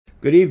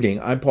Good evening.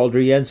 I'm Paul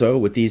DeRienzo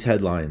with these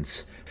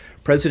headlines.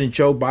 President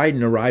Joe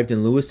Biden arrived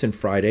in Lewiston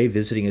Friday,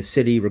 visiting a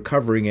city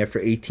recovering after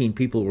 18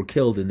 people were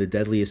killed in the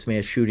deadliest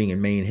mass shooting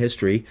in Maine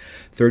history.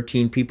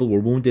 13 people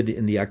were wounded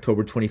in the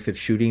October 25th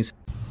shootings.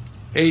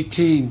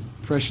 18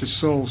 precious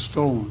souls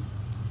stolen.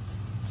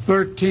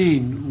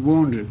 13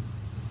 wounded.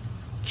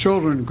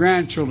 Children,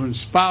 grandchildren,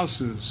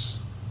 spouses,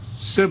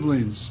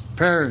 siblings,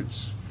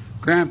 parents,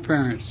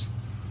 grandparents,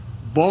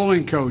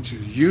 bowling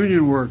coaches,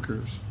 union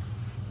workers,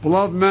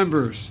 beloved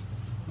members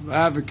of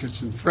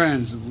advocates and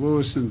friends of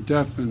Lewiston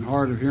deaf and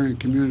hard of hearing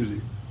community.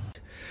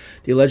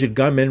 The alleged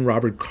gunman,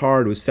 Robert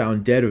Card, was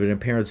found dead of an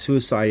apparent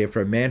suicide after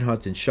a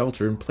manhunt and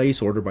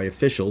shelter-in-place order by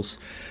officials.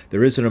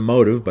 There isn't a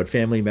motive, but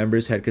family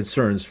members had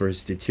concerns for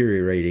his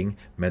deteriorating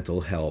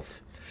mental health.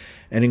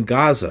 And in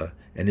Gaza,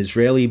 an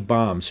Israeli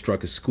bomb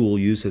struck a school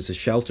used as a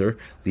shelter,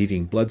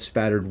 leaving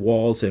blood-spattered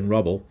walls and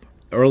rubble.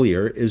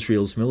 Earlier,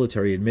 Israel's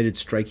military admitted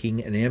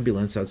striking an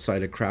ambulance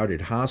outside a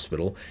crowded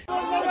hospital.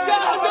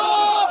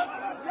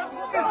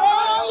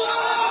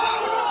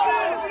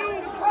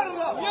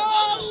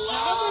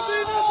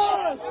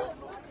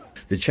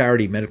 The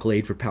charity Medical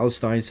Aid for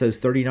Palestine says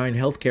 39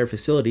 healthcare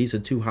facilities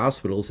and 2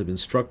 hospitals have been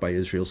struck by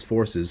Israel's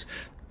forces.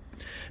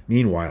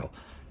 Meanwhile,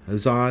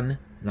 Hassan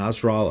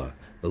Nasrallah,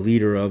 the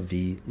leader of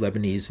the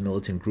Lebanese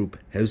militant group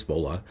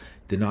Hezbollah,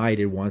 denied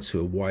it wants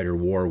a wider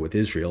war with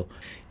Israel.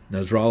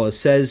 Nasrallah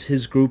says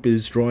his group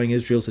is drawing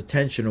Israel's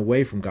attention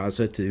away from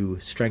Gaza to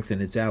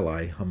strengthen its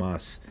ally,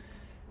 Hamas.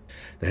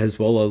 The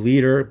Hezbollah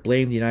leader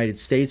blamed the United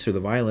States for the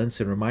violence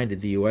and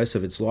reminded the U.S.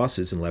 of its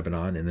losses in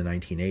Lebanon in the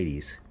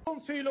 1980s.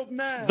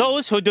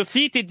 Those who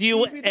defeated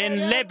you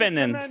in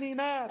Lebanon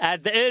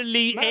at the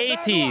early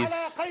 80s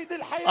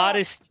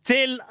are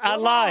still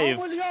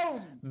alive,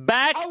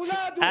 backed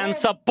and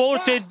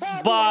supported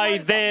by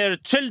their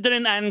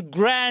children and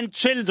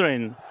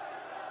grandchildren.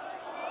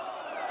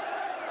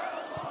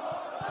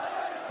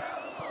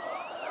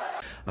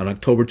 On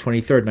October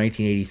 23,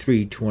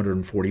 1983,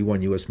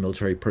 241 U.S.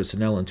 military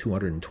personnel and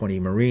 220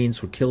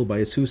 Marines were killed by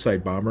a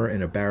suicide bomber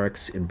in a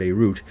barracks in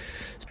Beirut,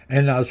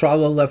 and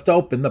Nasrallah left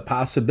open the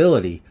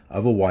possibility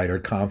of a wider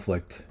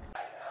conflict.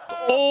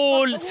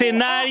 All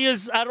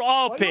scenarios are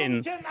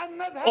open.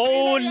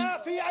 All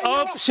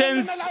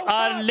options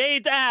are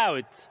laid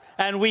out,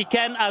 and we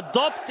can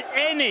adopt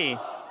any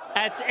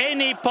at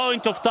any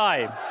point of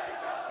time.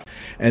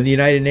 And the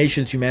United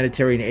Nations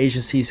Humanitarian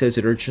Agency says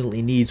it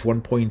urgently needs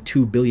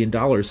 $1.2 billion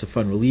to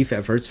fund relief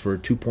efforts for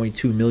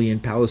 2.2 million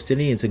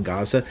Palestinians in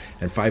Gaza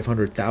and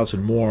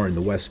 500,000 more in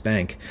the West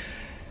Bank.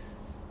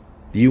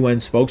 The UN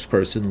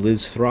spokesperson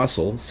Liz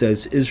Throssell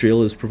says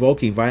Israel is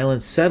provoking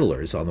violent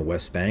settlers on the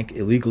West Bank,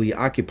 illegally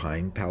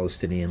occupying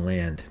Palestinian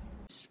land.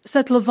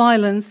 Settler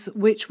violence,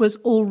 which was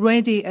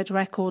already at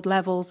record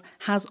levels,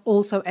 has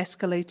also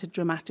escalated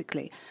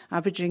dramatically,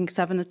 averaging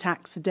 7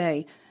 attacks a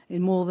day.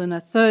 In more than a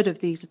third of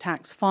these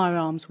attacks,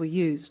 firearms were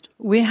used.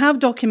 We have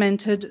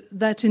documented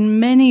that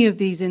in many of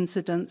these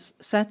incidents,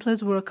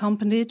 settlers were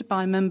accompanied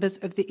by members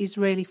of the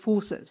Israeli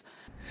forces.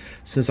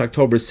 Since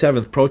October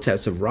 7th,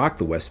 protests have rocked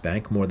the West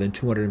Bank. More than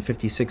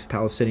 256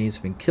 Palestinians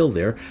have been killed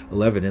there,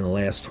 11 in the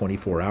last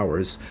 24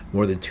 hours.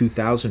 More than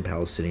 2,000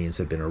 Palestinians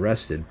have been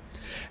arrested.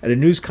 At a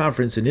news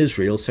conference in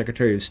Israel,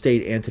 Secretary of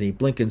State Antony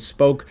Blinken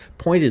spoke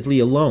pointedly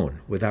alone,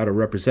 without a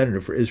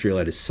representative for Israel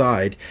at his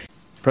side.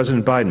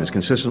 President Biden has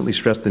consistently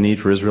stressed the need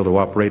for Israel to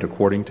operate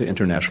according to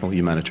international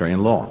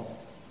humanitarian law.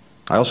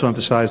 I also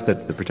emphasize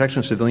that the protection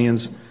of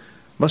civilians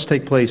must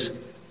take place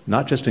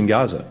not just in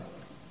Gaza,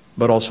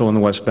 but also in the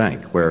West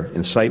Bank, where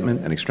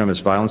incitement and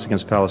extremist violence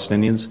against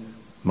Palestinians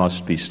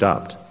must be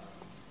stopped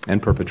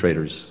and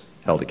perpetrators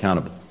held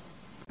accountable.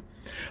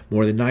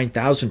 More than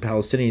 9,000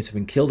 Palestinians have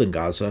been killed in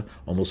Gaza.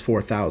 Almost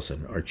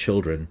 4,000 are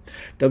children.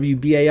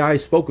 WBAI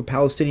spoke with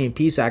Palestinian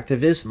peace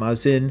activist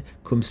Mazin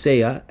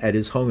Kumseya at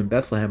his home in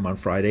Bethlehem on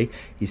Friday.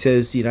 He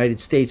says the United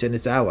States and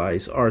its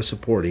allies are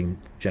supporting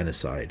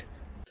genocide.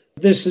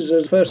 This is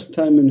the first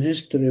time in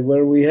history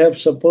where we have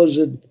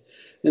supposed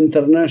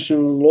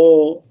international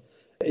law.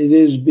 It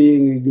is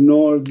being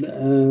ignored,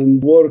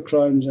 and war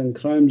crimes and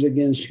crimes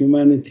against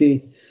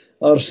humanity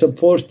are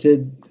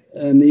supported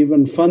and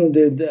even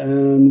funded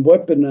and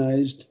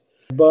weaponized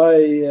by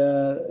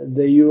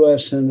the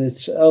U.S. and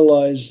its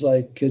allies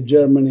like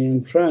Germany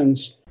and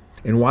France.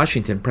 In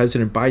Washington,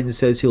 President Biden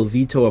says he'll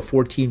veto a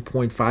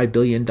 $14.5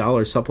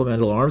 billion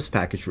supplemental arms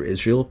package for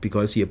Israel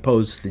because he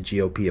opposed the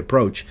GOP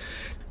approach.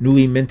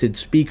 Newly minted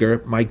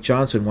Speaker Mike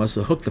Johnson wants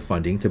to hook the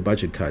funding to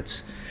budget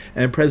cuts.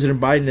 And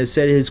President Biden has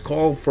said his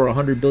call for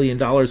 $100 billion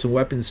in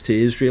weapons to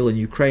Israel and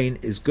Ukraine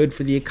is good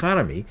for the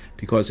economy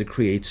because it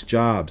creates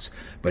jobs.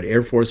 But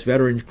Air Force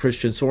veteran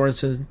Christian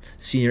Sorensen,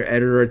 senior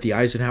editor at the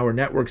Eisenhower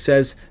Network,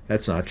 says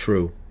that's not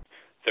true.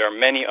 There are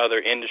many other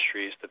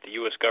industries that the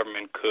U.S.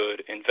 government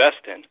could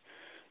invest in,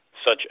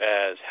 such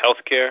as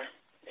healthcare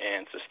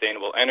and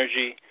sustainable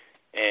energy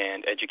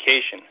and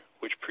education,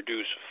 which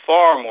produce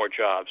far more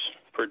jobs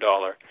per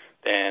dollar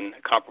than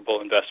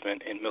comparable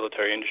investment in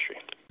military industry.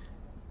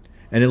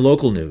 And in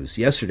local news,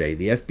 yesterday,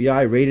 the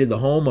FBI raided the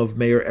home of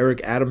Mayor Eric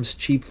Adams'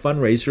 chief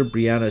fundraiser,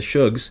 Brianna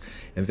Suggs,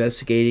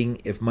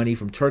 investigating if money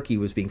from Turkey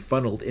was being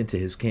funneled into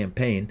his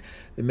campaign.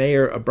 The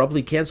mayor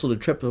abruptly canceled a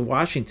trip to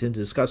Washington to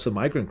discuss the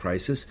migrant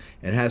crisis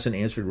and hasn't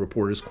answered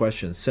reporters'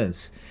 questions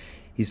since.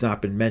 He's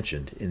not been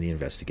mentioned in the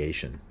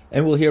investigation.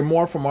 And we'll hear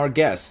more from our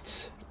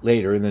guests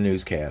later in the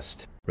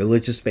newscast.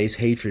 Religious-based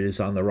hatred is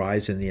on the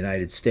rise in the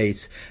United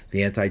States.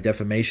 The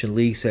Anti-Defamation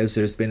League says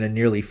there's been a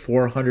nearly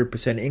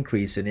 400%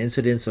 increase in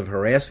incidents of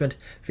harassment,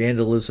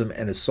 vandalism,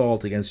 and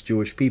assault against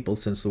Jewish people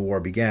since the war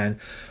began,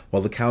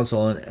 while the Council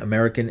on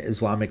American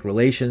Islamic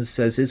Relations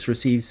says it's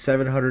received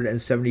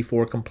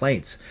 774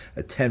 complaints,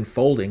 a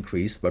tenfold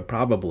increase, but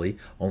probably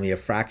only a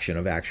fraction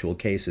of actual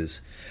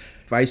cases.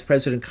 Vice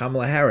President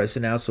Kamala Harris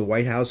announced a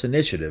White House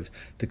initiative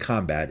to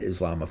combat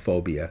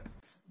Islamophobia.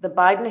 The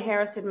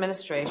Biden-Harris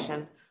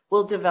administration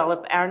will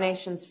develop our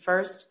nation's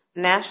first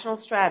national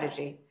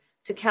strategy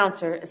to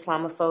counter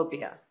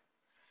Islamophobia.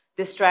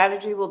 This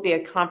strategy will be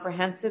a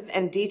comprehensive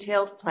and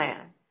detailed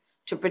plan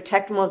to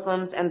protect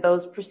Muslims and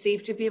those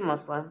perceived to be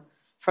Muslim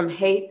from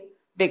hate,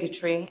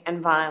 bigotry,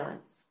 and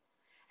violence,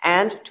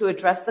 and to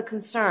address the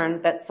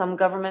concern that some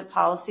government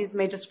policies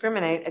may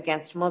discriminate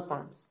against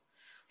Muslims.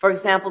 For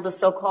example, the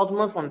so-called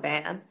Muslim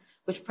ban,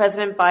 which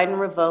President Biden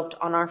revoked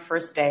on our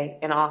first day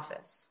in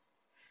office.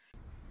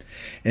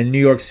 In New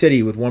York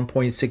City, with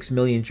 1.6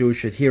 million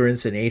Jewish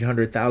adherents and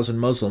 800,000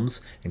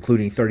 Muslims,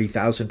 including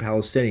 30,000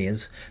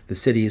 Palestinians, the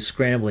city is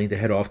scrambling to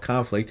head off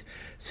conflict.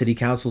 City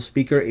Council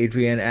Speaker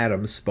Adrienne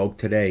Adams spoke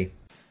today.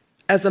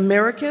 As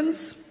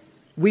Americans,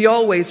 we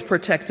always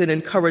protect and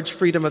encourage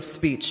freedom of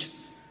speech,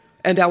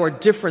 and our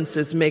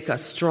differences make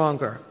us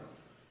stronger.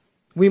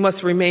 We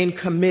must remain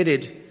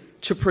committed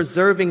to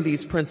preserving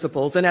these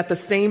principles and at the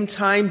same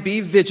time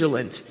be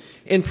vigilant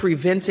in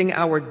preventing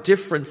our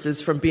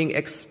differences from being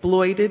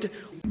exploited.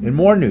 In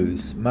more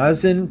news,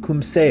 Mazen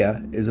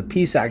Kumseya is a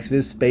peace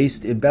activist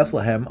based in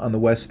Bethlehem on the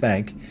West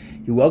Bank.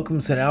 He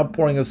welcomes an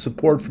outpouring of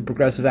support from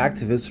progressive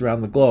activists around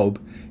the globe.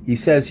 He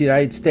says the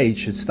United States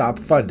should stop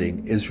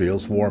funding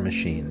Israel's war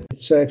machine.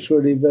 It's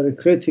actually very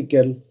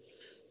critical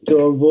to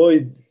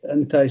avoid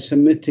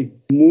anti-Semitic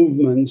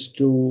movements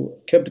to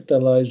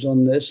capitalize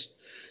on this.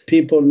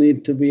 People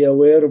need to be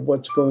aware of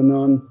what's going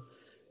on.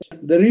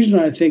 The reason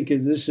I think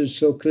this is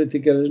so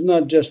critical is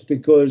not just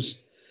because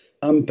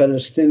I'm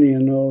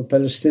Palestinian or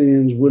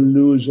Palestinians will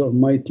lose or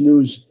might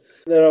lose.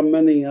 There are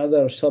many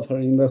others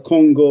suffering. The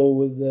Congo,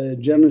 with the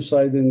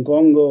genocide in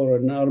Congo or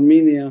in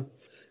Armenia.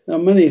 There are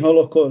many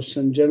Holocausts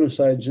and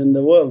genocides in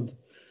the world.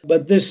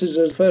 But this is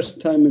the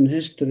first time in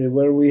history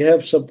where we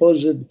have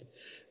supposed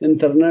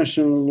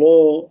international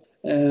law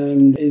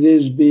and it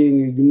is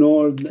being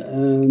ignored,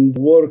 and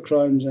war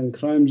crimes and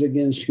crimes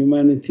against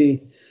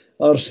humanity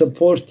are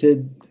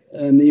supported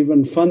and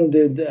even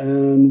funded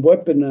and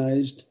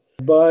weaponized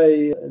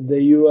by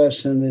the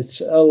US and its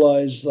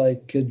allies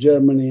like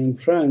Germany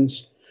and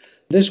France.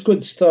 This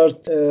could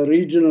start a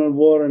regional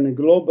war and a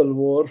global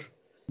war,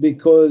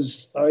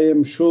 because I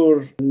am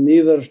sure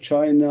neither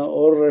China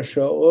or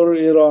Russia or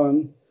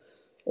Iran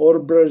or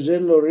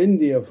Brazil or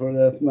India, for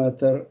that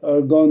matter,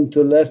 are going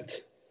to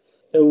let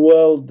a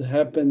world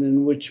happen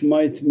in which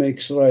might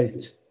makes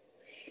right,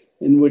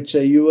 in which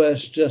the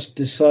US just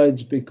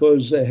decides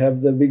because they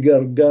have the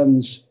bigger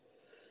guns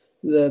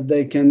that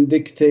they can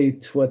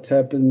dictate what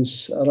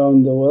happens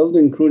around the world,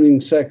 including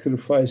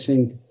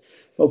sacrificing.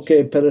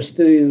 Okay,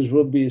 Palestinians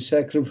will be a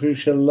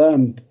sacrificial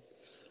lamb.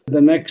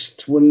 The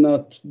next will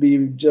not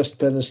be just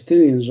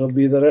Palestinians, it will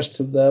be the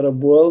rest of the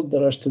Arab world,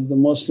 the rest of the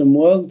Muslim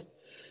world,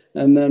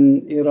 and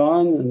then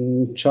Iran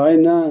and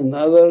China and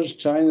others.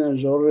 China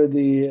is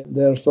already,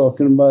 they're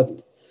talking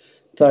about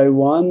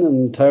Taiwan,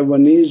 and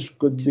Taiwanese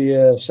could be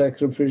a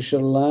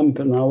sacrificial lamb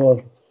in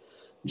our,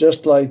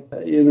 just like,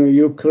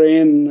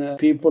 Ukraine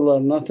people are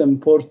not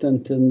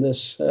important in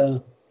this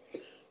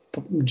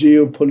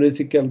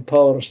geopolitical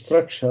power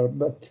structure,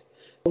 but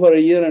over a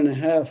year and a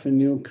half in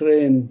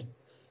Ukraine,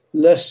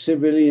 less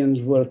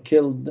civilians were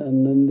killed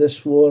than in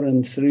this war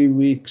in 3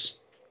 weeks.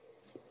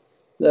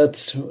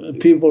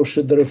 People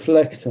should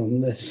reflect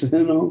on this,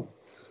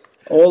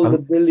 All the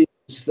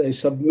billions they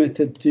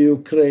submitted to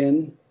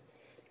Ukraine,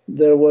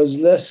 there was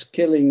less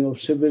killing of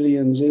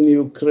civilians in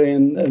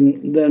Ukraine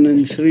than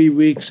in 3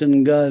 weeks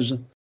in Gaza.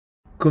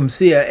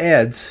 Kumseya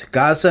adds,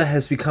 Gaza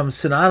has become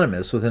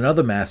synonymous with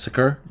another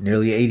massacre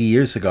nearly 80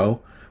 years ago,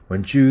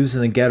 when Jews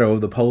in the ghetto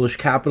of the Polish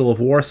capital of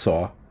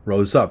Warsaw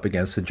rose up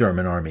against the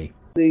German army.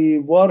 The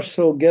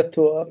Warsaw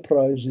Ghetto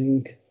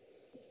uprising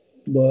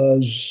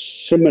was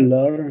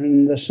similar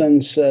in the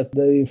sense that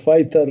the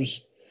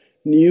fighters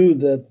knew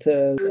that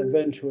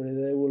eventually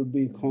they will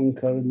be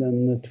conquered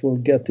and it will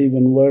get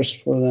even worse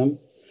for them.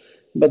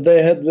 But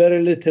they had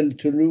very little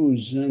to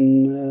lose,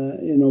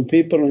 and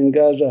people in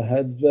Gaza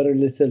had very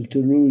little to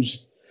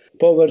lose.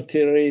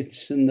 Poverty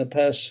rates in the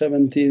past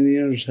 17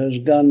 years has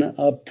gone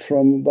up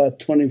from about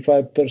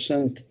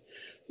 25%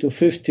 to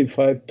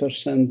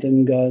 55%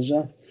 in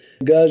Gaza.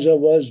 Gaza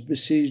was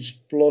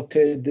besieged,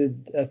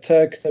 blockaded,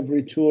 attacked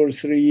every 2 or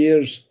 3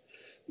 years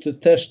to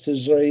test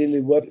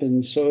Israeli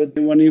weapons. So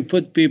when you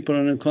put people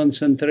in a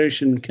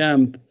concentration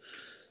camp,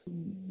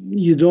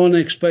 you don't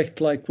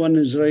expect, like one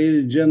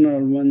Israeli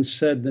general once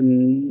said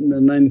in the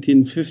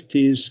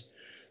 1950s,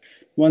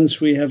 once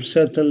we have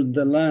settled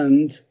the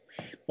land,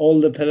 all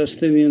the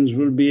Palestinians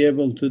will be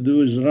able to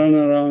do is run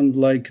around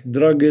like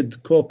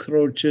drugged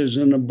cockroaches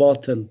in a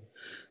bottle.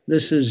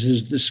 This is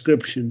his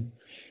description.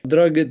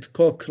 Drugged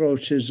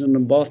cockroaches in a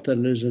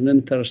bottle is an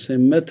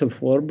interesting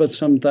metaphor, but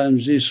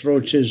sometimes these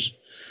roaches,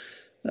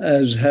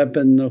 as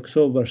happened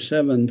October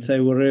 7th,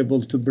 they were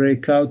able to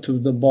break out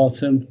of the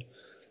bottle.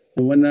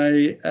 When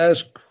I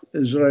ask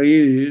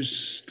Israelis,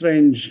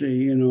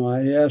 strangely,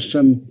 I ask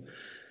them,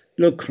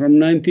 look, from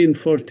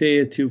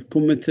 1948, you've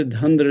committed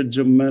hundreds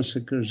of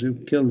massacres.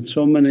 You've killed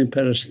so many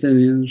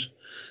Palestinians.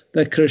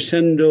 The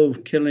crescendo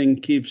of killing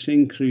keeps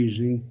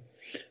increasing.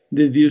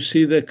 Did you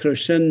see the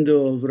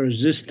crescendo of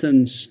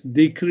resistance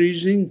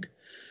decreasing?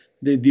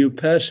 Did you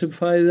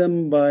pacify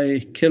them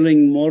by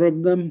killing more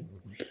of them?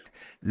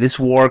 This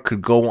war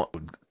could go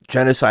on,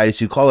 genocide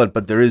as you call it,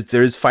 but there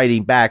is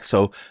fighting back.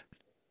 So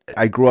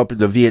I grew up in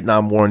the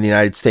Vietnam War in the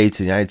United States.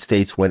 The United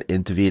States went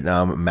into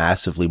Vietnam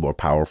massively more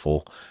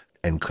powerful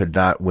and could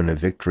not win a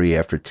victory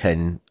after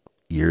 10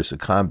 years of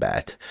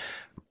combat.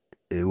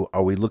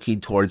 Are we looking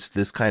towards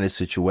this kind of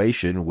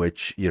situation,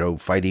 which,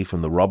 fighting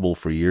from the rubble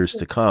for years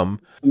to come?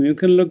 You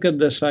can look at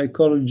the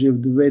psychology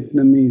of the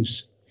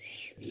Vietnamese.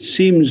 It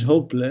seems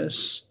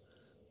hopeless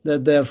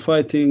that they're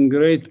fighting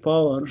great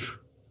power.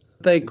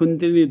 They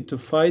continued to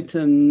fight,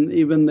 and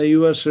even the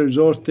U.S.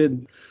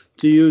 resorted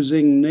to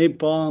using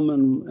napalm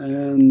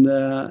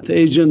and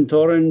Agent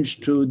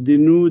Orange to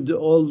denude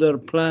all their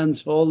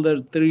plants, all their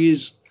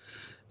trees.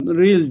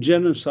 Real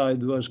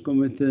genocide was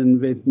committed in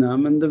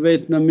Vietnam, and the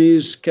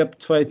Vietnamese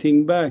kept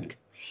fighting back.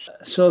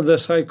 So the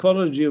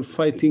psychology of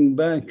fighting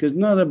back is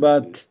not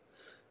about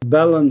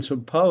balance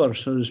of power,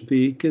 so to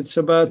speak. It's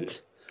about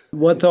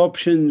what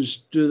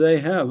options do they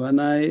have.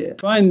 And I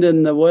find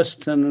in the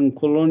Western and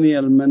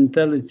colonial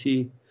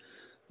mentality,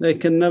 they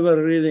can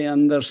never really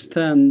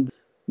understand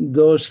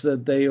those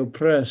that they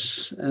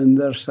oppress and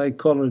their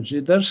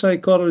psychology. Their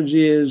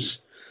psychology is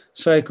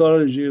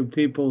psychology of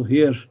people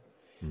here.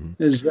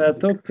 Is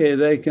that, okay,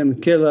 they can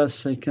kill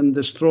us, they can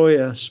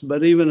destroy us,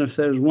 but even if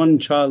there's one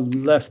child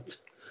left,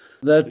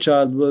 that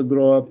child will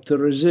grow up to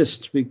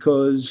resist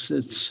because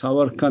it's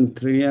our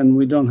country and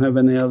we don't have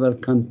any other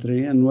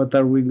country, and what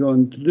are we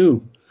going to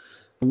do?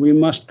 We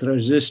must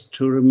resist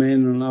to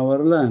remain on our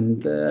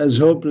land, as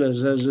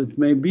hopeless as it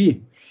may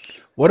be.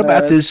 What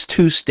about this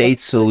two-state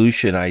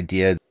solution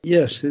idea?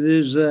 Yes, it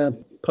is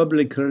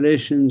public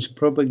relations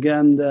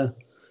propaganda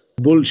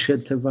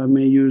bullshit, if I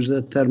may use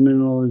that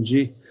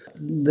terminology.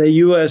 The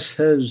U.S.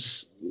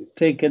 has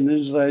taken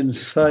Israel's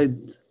side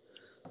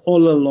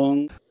all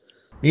along.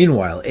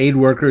 Meanwhile, aid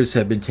workers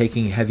have been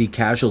taking heavy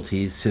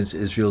casualties since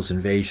Israel's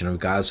invasion of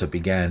Gaza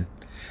began,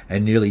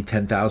 and nearly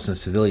 10,000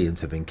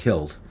 civilians have been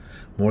killed.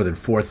 More than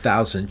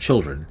 4,000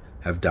 children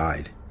have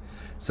died.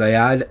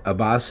 Zayad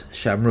Abbas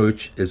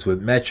Shamrouch is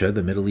with MECHA,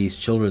 the Middle East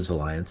Children's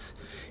Alliance.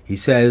 He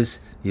says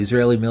the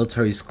Israeli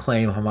military's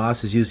claim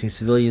Hamas is using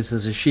civilians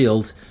as a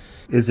shield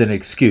is an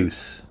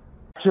excuse.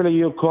 Actually,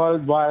 you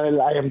called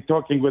while I am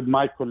talking with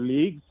my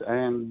colleagues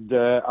and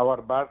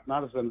our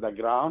partners on the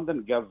ground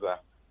in Gaza.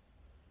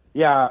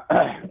 Yeah,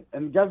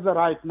 in Gaza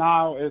right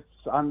now, it's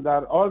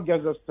under all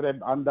Gaza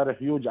Strip under a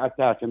huge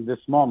attack in this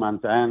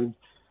moment. And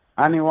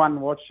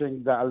anyone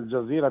watching the Al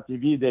Jazeera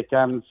TV, they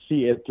can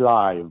see it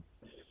live.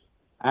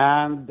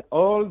 And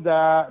all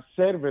the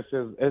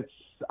services, it's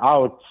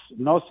out,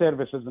 no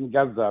services in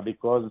Gaza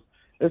because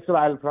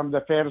Israel from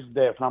the first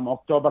day, from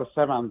October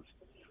 7th,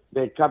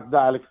 they cut the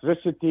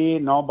electricity,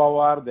 no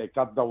power, they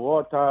cut the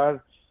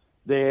water,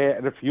 they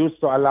refuse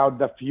to allow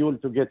the fuel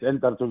to get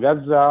into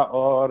Gaza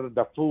or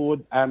the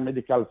food and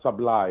medical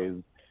supplies.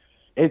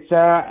 It's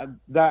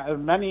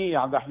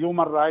the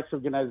human rights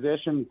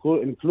organizations,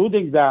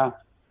 including the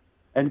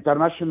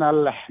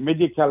international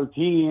medical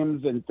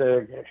teams,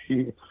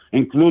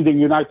 including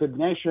United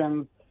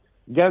Nations,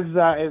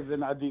 Gaza is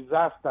in a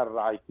disaster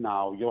right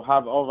now. You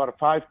have over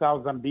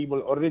 5,000 people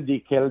already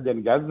killed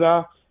in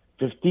Gaza,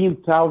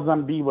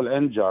 15,000 people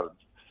injured,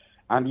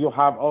 and you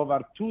have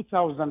over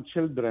 2,000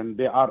 children.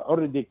 They are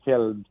already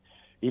killed,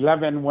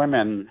 11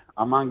 women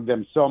among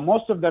them. So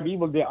most of the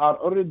people they are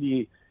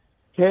already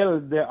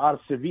killed, they are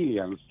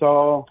civilians.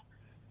 So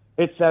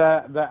it's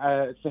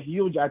a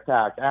huge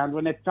attack. And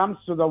when it comes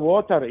to the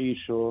water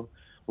issue,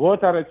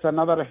 water is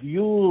another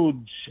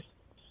huge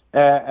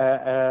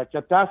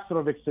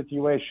catastrophic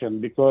situation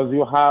because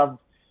you have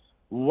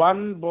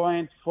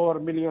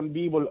 1.4 million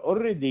people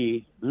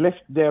already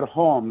left their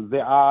homes. They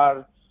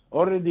are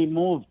already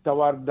moved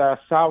toward the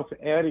south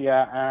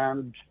area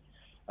and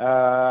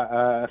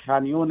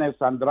Khan Yunis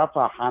and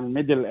Rafah and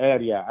middle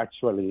area,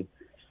 actually.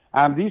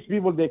 And these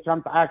people, they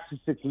can't access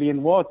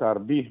clean water.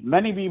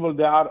 Many people,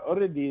 they are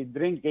already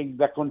drinking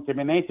the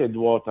contaminated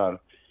water,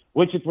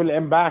 which it will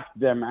impact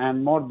them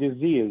and more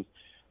disease.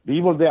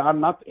 People, they are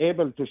not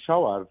able to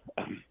shower.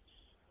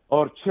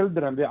 or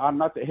children, they are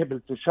not able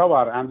to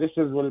shower. And this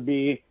will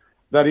be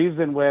the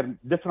reason where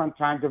different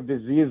kinds of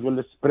disease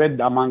will spread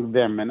among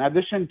them. In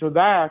addition to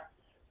that,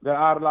 there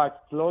are like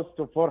close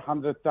to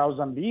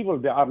 400,000 people.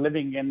 They are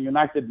living in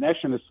United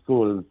Nations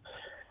schools.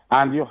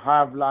 And you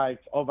have like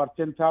over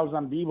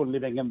 10,000 people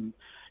living in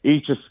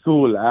each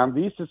school. And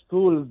these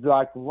schools,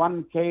 like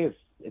one case,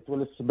 it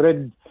will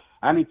spread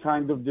any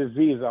kind of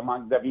disease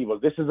among the people.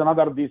 This is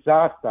another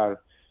disaster.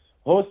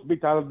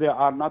 Hospitals, they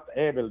are not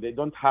able. They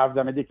don't have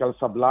the medical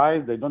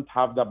supplies. They don't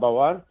have the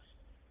power.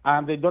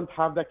 And they don't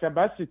have the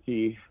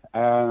capacity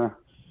to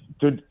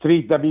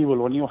treat the people.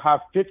 When you have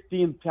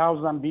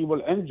 15,000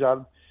 people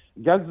injured,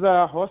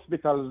 Gaza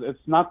hospitals,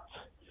 it's not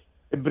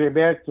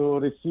prepared to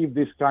receive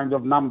this kind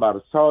of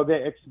numbers. So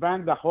they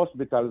expand the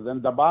hospitals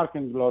and the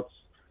parking lots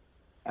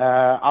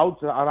out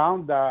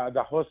around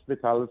the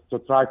hospitals to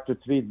try to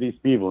treat these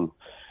people.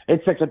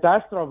 It's a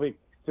catastrophic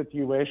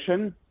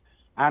situation.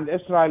 And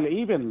Israel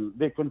even,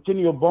 they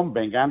continue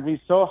bombing. And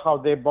we saw how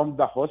they bombed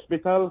the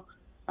hospital,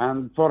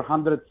 and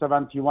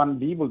 471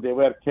 people, they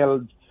were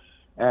killed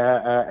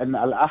in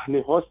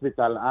Al-Ahli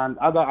hospital and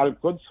other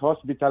Al-Quds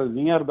hospital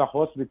near the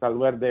hospital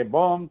where they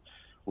bombed.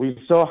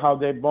 We saw how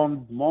they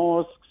bombed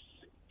mosques,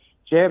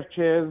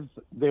 churches.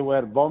 They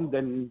were bombed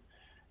in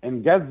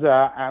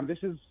Gaza, and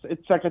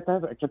it's a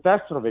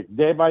catastrophic.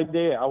 Day by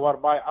day, hour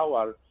by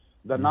hour,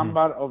 the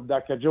number of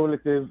the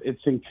casualties,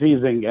 it's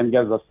increasing in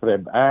Gaza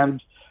Strip.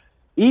 And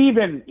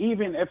even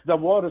if the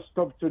war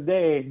stopped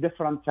today,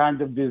 different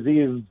kinds of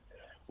disease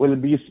will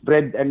be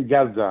spread in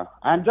Gaza.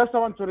 And just I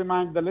want to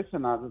remind the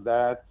listeners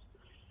that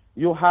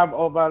you have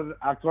over,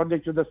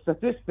 according to the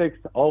statistics,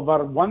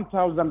 over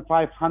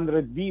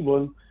 1,500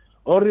 people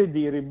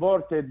already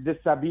reported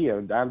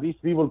disappeared. And these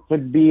people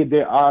could be,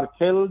 they are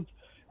killed,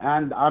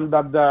 and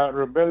under the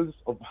rebuilds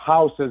of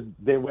houses,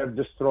 they were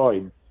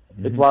destroyed.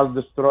 It was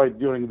destroyed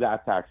during the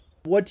attacks.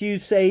 What do you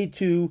say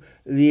to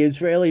the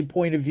Israeli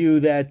point of view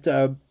that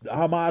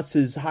Hamas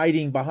is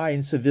hiding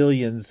behind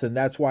civilians, and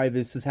that's why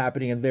this is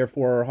happening, and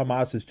therefore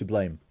Hamas is to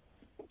blame?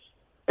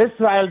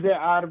 Israel, they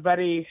are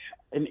very,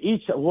 in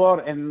each war,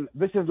 and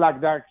this is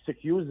like the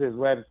excuses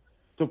where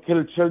to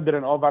kill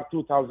children, over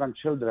 2,000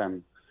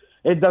 children.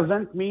 It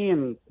doesn't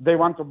mean they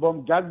want to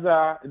bomb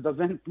Gaza. It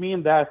doesn't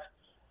mean that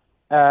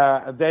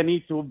they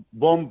need to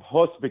bomb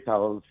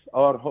hospitals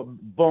or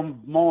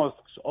bomb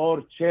mosques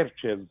or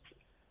churches.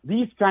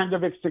 These kind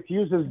of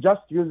excuses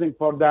just using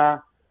for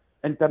the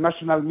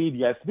international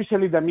media,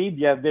 especially the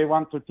media, they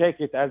want to take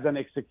it as an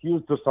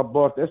excuse to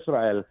support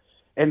Israel.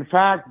 In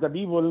fact, the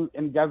people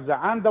in Gaza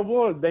and the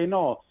world, they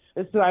know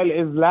Israel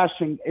is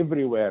lashing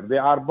everywhere. They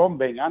are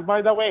bombing. And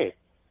by the way,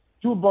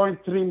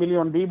 2.3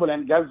 million people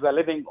in Gaza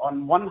living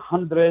on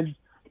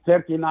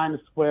 139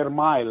 square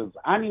miles.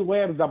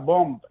 Anywhere the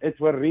bomb, it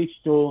will reach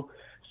to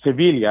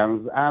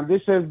civilians. And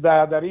this is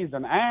the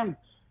reason. And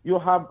you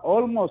have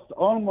almost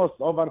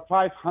over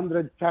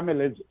 500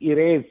 families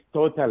erased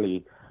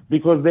totally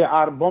because they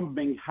are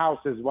bombing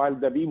houses while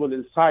the people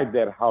inside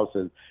their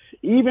houses.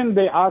 Even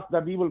they asked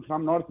the people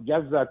from North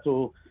Gaza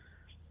to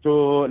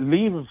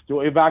leave, to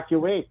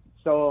evacuate.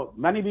 So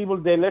many people,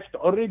 they left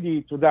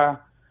already to the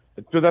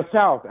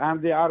south,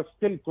 and they are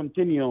still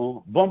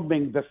continue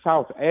bombing the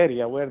south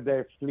area where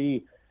they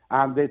flee,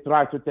 and they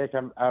try to take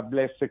a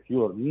place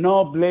secure.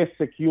 No place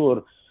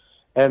secure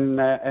in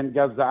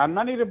Gaza. And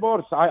many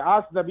reports, I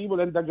asked the people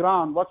in the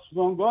ground, what's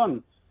going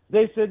on?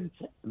 They said,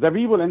 the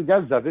people in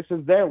Gaza, this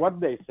is what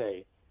they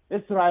say.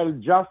 Israel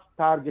just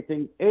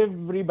targeting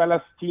every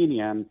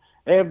Palestinian,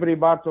 every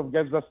part of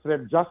Gaza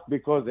Strip just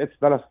because it's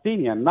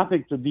Palestinian,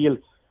 nothing to deal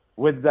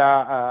with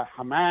the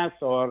Hamas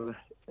or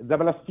the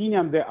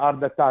Palestinian, they are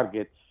the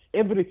target.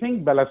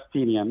 Everything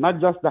Palestinian, not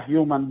just the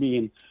human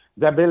being,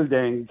 the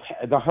building,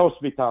 the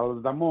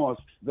hospitals, the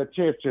mosques, the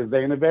churches, the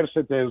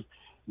universities,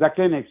 the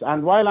clinics.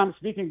 And while I'm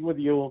speaking with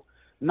you,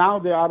 now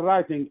they are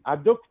writing, a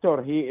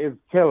doctor, he is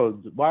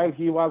killed while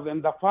he was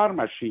in the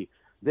pharmacy.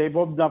 They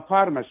bombed the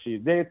pharmacy.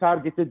 They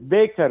targeted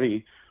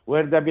bakery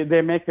where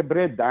they make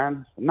bread.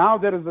 And now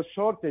there is a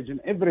shortage in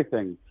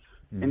everything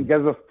in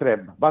Gaza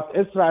Strip. But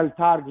Israel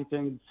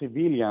targeting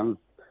civilians.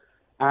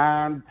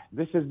 And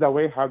this is the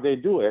way how they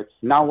do it.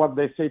 Now what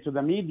they say to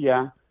the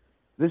media,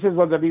 this is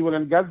what the people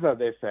in Gaza,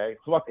 they say.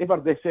 Whatever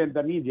they say in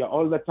the media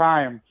all the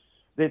time,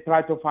 they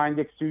try to find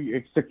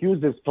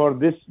excuses for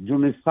this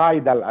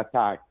genocidal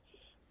attack.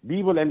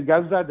 People in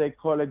Gaza, they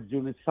call it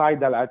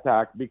genocidal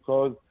attack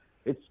because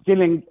it's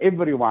killing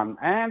everyone.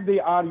 And they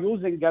are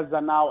using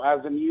Gaza now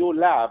as a new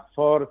lab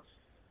for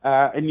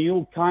a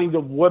new kind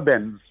of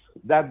weapons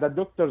that the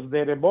doctors,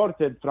 they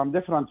reported from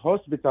different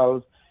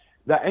hospitals,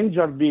 the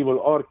injured people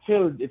or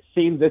killed, it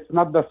seems it's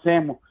not the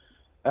same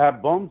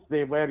bombs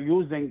they were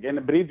using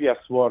in previous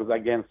wars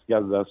against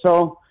Gaza.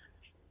 So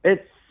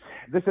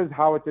this is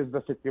how it is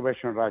the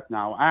situation right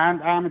now.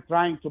 And I'm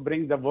trying to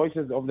bring the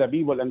voices of the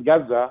people in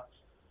Gaza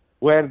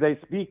where they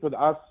speak with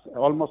us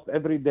almost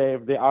every day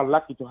if they are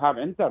lucky to have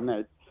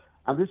internet.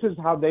 And this is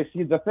how they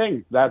see the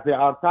things, that they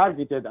are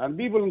targeted. And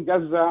people in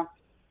Gaza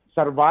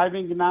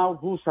surviving now,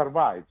 who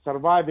survived?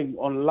 Surviving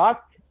on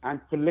luck and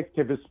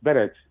collective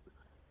spirit.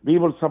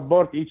 People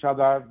support each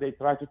other. They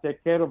try to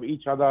take care of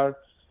each other,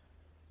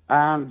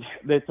 and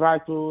they try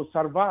to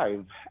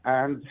survive.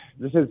 And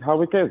this is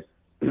how it is.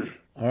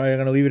 All right, I'm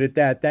going to leave it at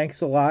that.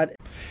 Thanks a lot.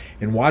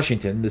 In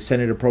Washington, the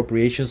Senate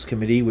Appropriations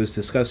Committee was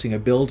discussing a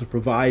bill to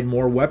provide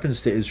more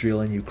weapons to Israel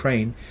and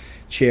Ukraine.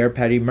 Chair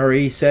Patty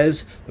Murray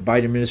says the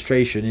Biden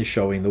administration is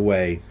showing the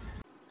way.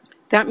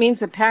 That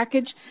means a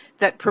package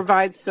that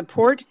provides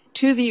support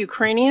to the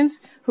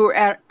Ukrainians who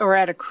are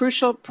at a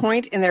crucial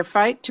point in their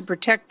fight to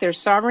protect their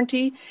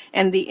sovereignty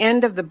and the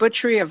end of the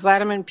butchery of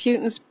Vladimir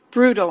Putin's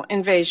brutal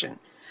invasion.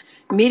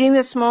 Meeting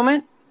this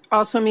moment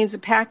also means a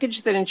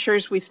package that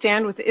ensures we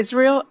stand with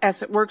Israel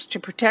as it works to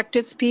protect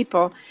its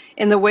people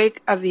in the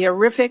wake of the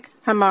horrific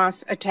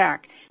Hamas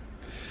attack.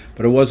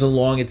 But it wasn't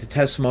long into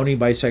testimony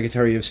by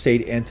Secretary of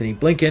State Antony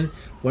Blinken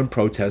when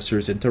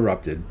protesters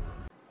interrupted.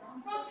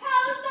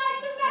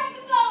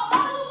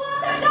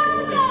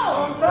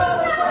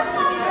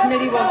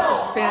 Committee will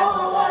suspend.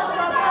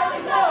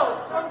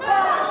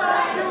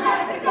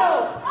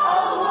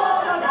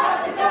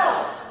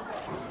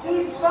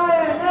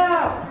 Ceasefire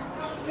now!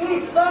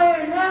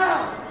 Ceasefire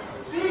now!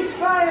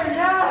 Ceasefire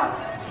now!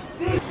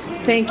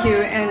 Thank you.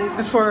 And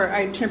before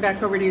I turn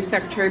back over to you,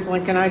 Secretary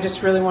Blinken, I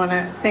just really want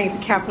to thank the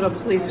Capitol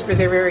Police for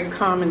their very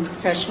calm and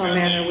professional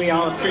manner. We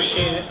all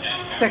appreciate it.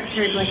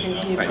 Secretary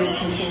Blinken, can you please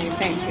continue?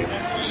 Thank you.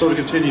 So to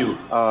continue,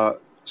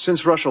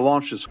 since Russia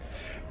launched its...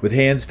 With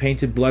hands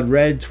painted blood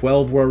red,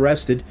 12 were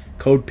arrested.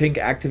 Code Pink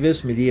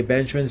activist Medea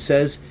Benjamin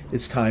says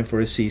it's time for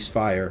a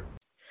ceasefire.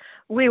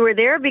 We were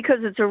there because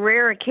it's a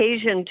rare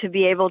occasion to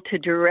be able to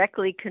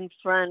directly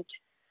confront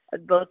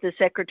both the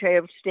Secretary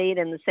of State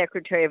and the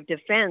Secretary of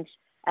Defense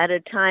at a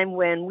time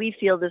when we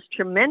feel this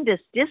tremendous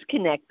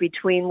disconnect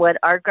between what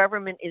our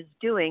government is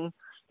doing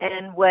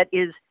and what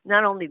is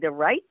not only the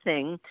right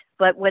thing,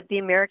 but what the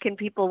American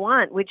people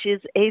want, which is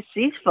a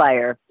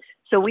ceasefire.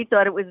 So we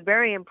thought it was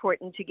very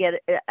important to get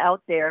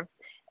out there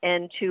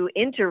and to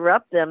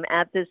interrupt them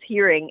at this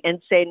hearing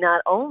and say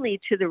not only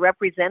to the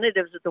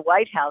representatives of the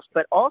White House,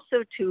 but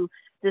also to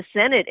the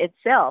Senate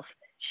itself,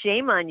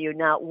 shame on you.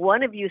 Not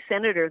one of you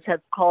senators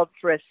has called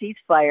for a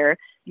ceasefire.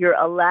 You're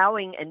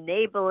allowing,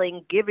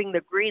 enabling, giving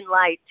the green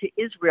light to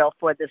Israel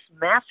for this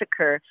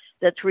massacre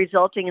that's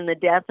resulting in the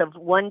death of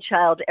one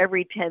child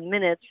every 10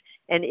 minutes,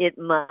 and it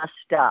must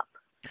stop.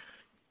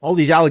 All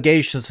these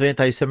allegations of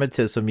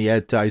anti-Semitism,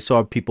 yet I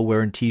saw people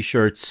wearing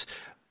T-shirts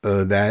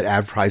that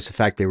advertised the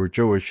fact they were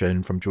Jewish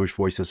and from Jewish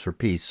Voices for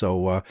Peace.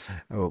 So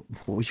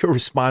your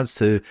response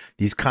to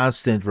these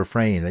constant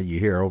refrain that you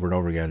hear over and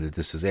over again that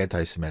this is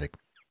anti-Semitic?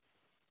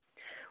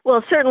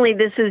 Well, certainly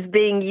this is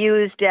being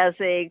used as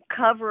a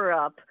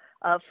cover-up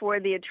for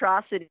the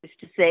atrocities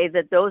to say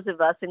that those of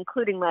us,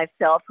 including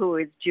myself, who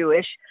is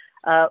Jewish,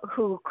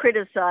 who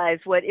criticize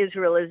what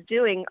Israel is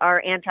doing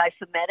are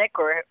anti-Semitic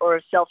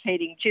or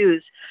self-hating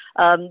Jews.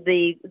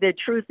 The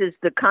truth is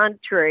the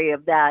contrary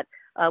of that.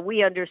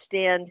 We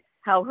understand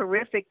how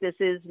horrific this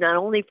is, not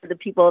only for the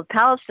people of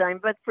Palestine,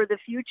 but for the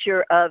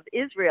future of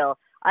Israel.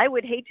 I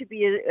would hate to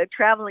be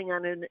traveling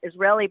on an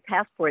Israeli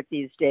passport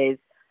these days.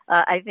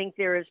 I think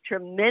there is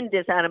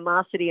tremendous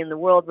animosity in the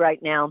world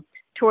right now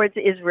towards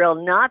Israel,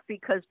 not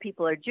because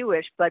people are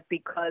Jewish, but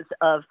because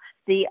of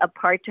the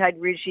apartheid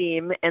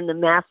regime and the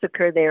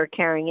massacre they are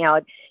carrying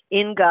out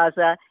in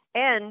Gaza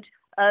and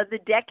the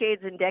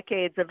decades and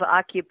decades of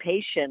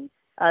occupation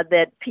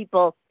that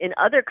people in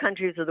other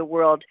countries of the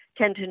world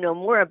tend to know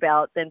more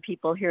about than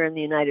people here in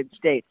the United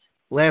States.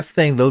 Last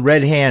thing, the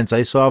red hands.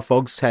 I saw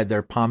folks had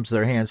their palms of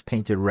their hands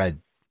painted red.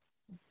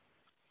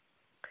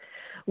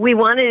 We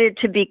wanted it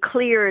to be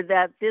clear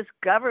that this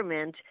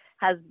government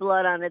has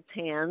blood on its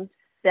hands,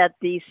 that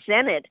the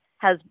Senate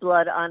has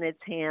blood on its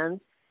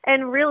hands.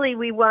 And really,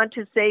 we want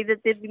to say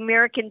that the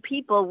American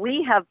people,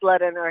 we have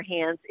blood on our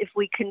hands if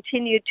we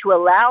continue to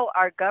allow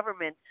our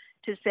government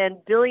to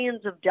send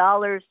billions of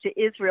dollars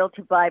to Israel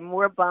to buy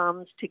more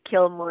bombs to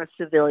kill more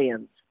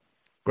civilians.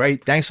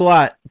 Great. Thanks a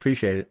lot.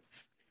 Appreciate it.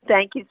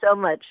 Thank you so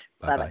much.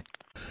 Bye-bye.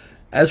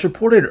 As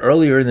reported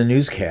earlier in the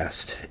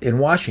newscast, in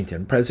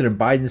Washington, President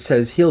Biden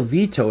says he'll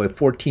veto a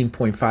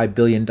 $14.5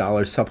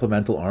 billion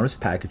supplemental arms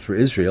package for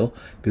Israel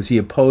because he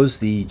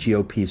opposed the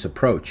GOP's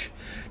approach.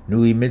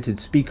 Newly minted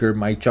Speaker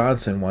Mike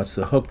Johnson wants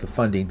to hook the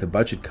funding to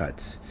budget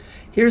cuts.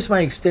 Here's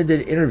my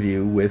extended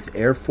interview with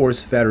Air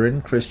Force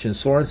veteran Christian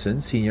Sorensen,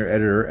 senior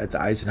editor at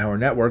the Eisenhower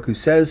Network, who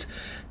says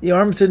the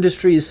arms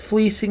industry is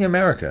fleecing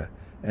America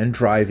and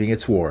driving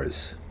its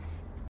wars.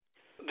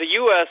 The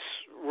U.S.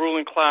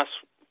 ruling class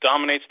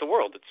dominates the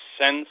world.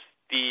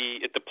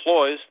 It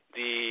deploys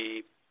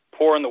the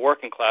poor and the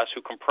working class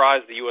who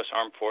comprise the U.S.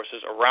 armed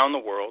forces around the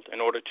world in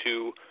order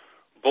to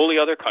bully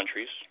other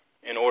countries,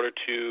 in order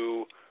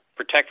to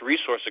protect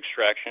resource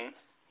extraction,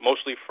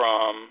 mostly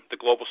from the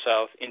global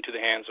south into the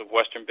hands of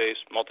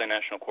Western-based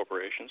multinational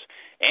corporations,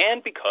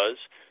 and because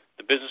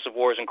the business of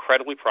war is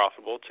incredibly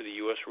profitable to the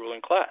U.S.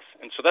 ruling class.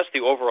 And so that's the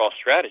overall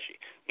strategy.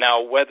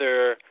 Now,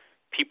 whether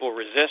people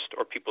resist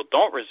or people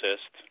don't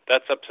resist,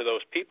 that's up to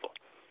those people.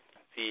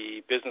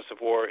 The business of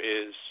war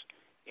is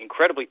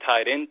incredibly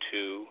tied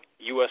into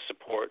U.S.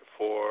 support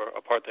for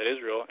apartheid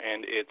Israel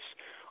and its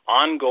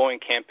ongoing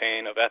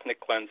campaign of ethnic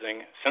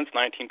cleansing since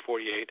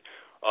 1948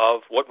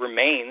 of what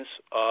remains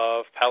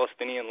of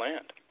Palestinian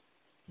land.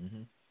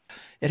 Mm-hmm.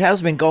 It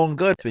has been going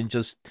good. It's been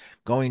just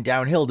going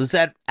downhill. Does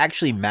that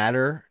actually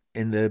matter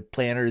in the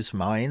planners'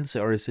 minds,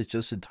 or is it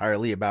just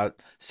entirely about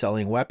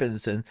selling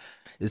weapons? And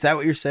is that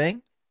what you're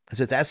saying? Is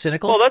it that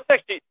cynical? Well,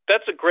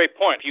 that's a great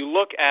point. If you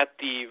look at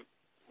the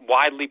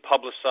widely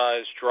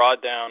publicized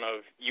drawdown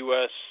of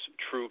U.S.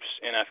 troops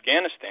in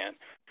Afghanistan,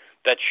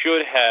 that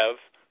should have,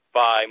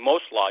 by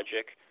most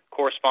logic,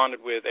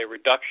 corresponded with a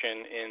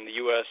reduction in the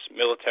U.S.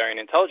 military and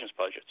intelligence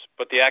budgets.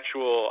 But the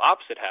actual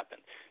opposite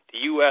happened. The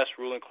U.S.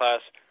 ruling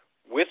class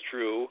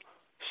withdrew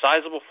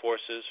sizable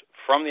forces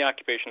from the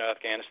occupation of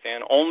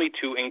Afghanistan only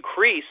to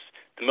increase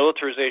the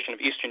militarization of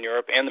Eastern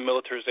Europe and the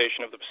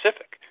militarization of the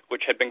Pacific,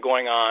 which had been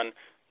going on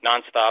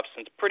nonstop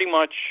since pretty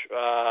much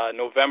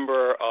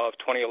November of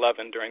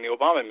 2011 during the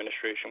Obama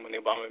administration, when the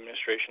Obama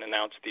administration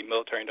announced the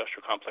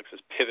military-industrial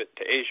complex's pivot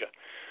to Asia.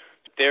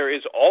 There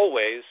is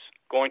always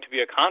going to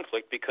be a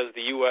conflict because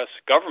the U.S.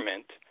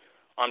 government,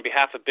 on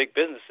behalf of big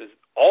business, is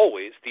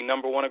always the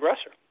number one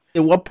aggressor.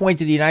 At what point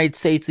did the United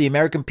States, the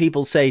American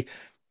people, say,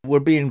 we're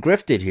being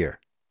grifted here?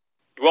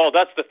 Well,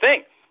 that's the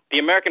thing. The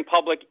American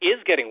public is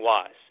getting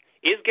wise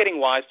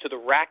to the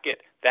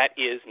racket that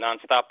is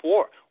nonstop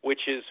war,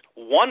 which is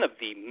one of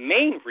the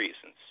main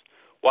reasons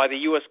why the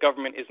U.S.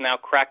 government is now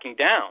cracking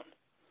down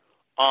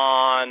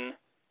on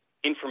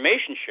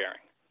information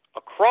sharing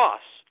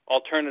across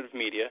alternative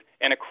media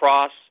and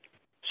across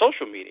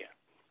social media.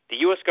 The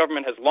U.S.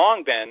 government has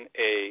long been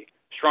a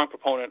strong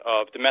proponent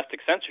of domestic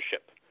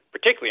censorship,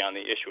 particularly on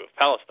the issue of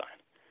Palestine.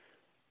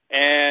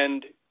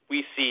 And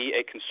we see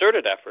a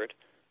concerted effort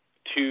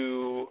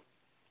to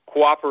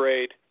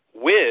cooperate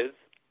with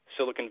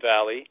Silicon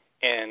Valley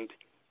and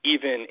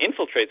even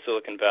infiltrate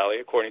Silicon Valley,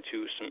 according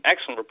to some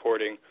excellent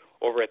reporting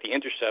over at The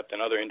Intercept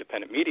and other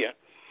independent media,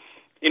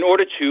 in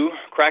order to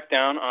crack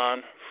down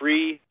on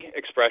free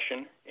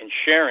expression and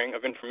sharing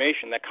of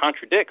information that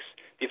contradicts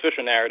the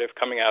official narrative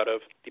coming out of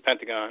the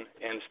Pentagon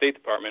and the State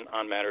Department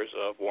on matters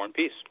of war and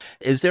peace.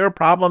 Is there a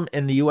problem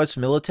in the U.S.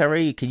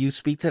 military? Can you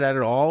speak to that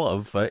at all,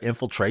 of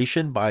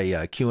infiltration by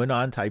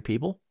QAnon-type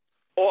people?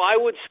 Well, I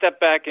would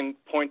step back and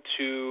point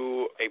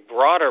to a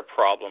broader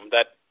problem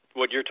that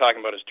what you're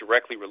talking about is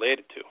directly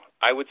related to.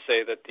 I would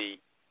say that the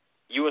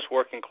U.S.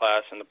 working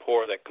class and the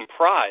poor that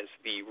comprise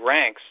the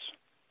ranks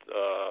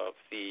of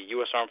the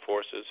U.S. Armed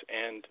Forces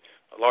and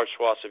large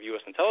swaths of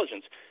U.S.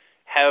 intelligence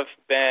have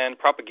been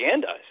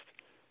propagandized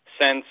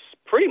since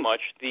pretty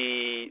much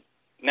the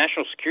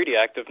National Security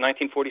Act of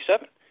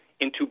 1947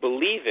 into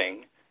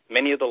believing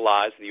many of the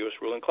lies of the U.S.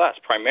 ruling class,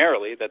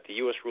 primarily that the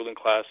U.S. ruling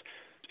class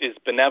is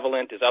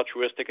benevolent, is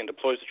altruistic, and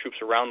deploys the troops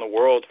around the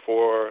world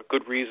for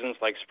good reasons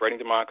like spreading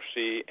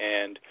democracy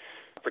and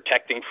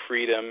protecting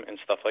freedom and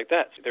stuff like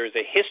that. So there is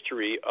a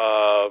history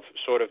of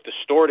sort of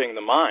distorting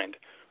the mind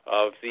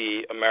of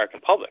the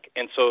American public.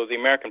 And so the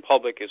American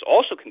public is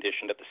also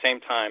conditioned at the same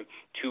time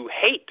to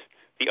hate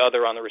the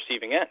other on the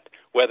receiving end,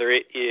 whether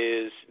it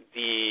is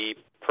the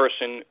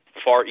person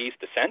Far East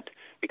descent,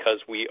 because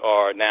we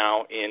are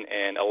now in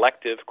an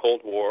elective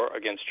Cold War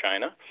against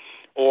China,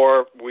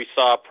 or we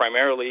saw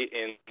primarily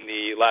in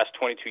the last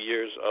 22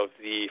 years of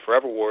the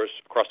forever wars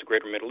across the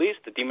greater Middle East,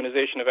 the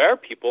demonization of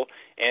Arab people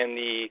and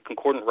the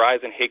concordant rise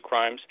in hate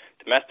crimes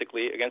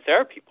domestically against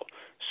Arab people.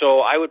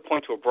 So I would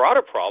point to a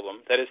broader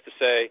problem, that is to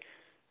say,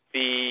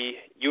 the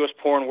U.S.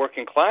 poor and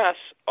working class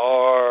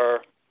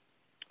are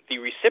the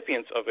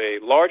recipients of a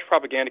large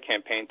propaganda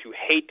campaign to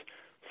hate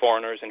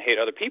foreigners and hate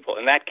other people,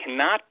 and that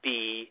cannot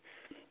be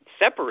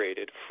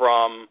separated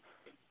from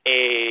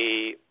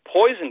a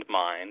poisoned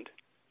mind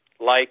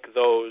like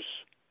those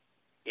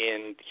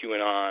in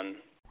QAnon.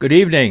 Good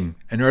evening.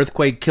 An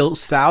earthquake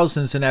kills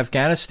thousands in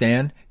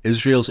Afghanistan.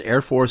 Israel's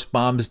Air Force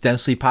bombs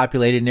densely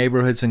populated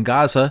neighborhoods in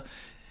Gaza.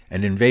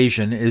 An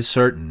invasion is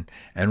certain.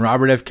 And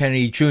Robert F.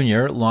 Kennedy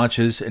Jr.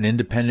 launches an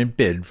independent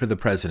bid for the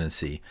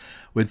presidency.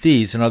 With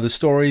these and other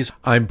stories,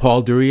 I'm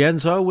Paul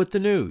DeRienzo with the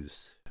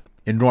news.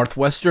 In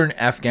northwestern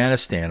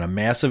Afghanistan, a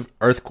massive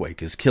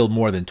earthquake has killed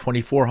more than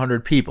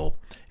 2,400 people.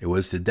 It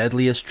was the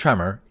deadliest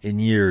tremor in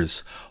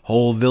years.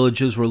 Whole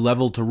villages were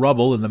leveled to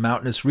rubble in the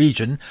mountainous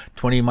region,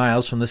 20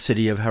 miles from the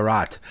city of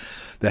Herat.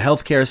 The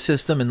healthcare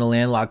system in the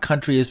landlocked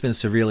country has been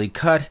severely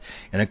cut,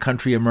 in a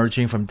country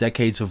emerging from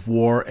decades of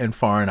war and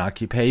foreign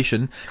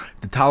occupation.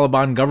 The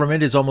Taliban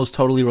government is almost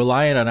totally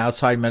reliant on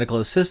outside medical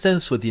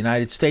assistance, with the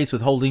United States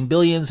withholding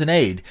billions in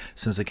aid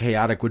since the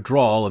chaotic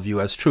withdrawal of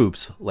U.S.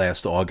 troops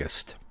last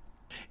August.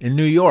 In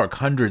New York,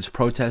 hundreds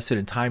protested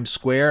in Times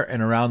Square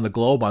and around the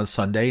globe on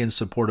Sunday in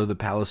support of the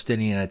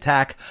Palestinian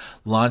attack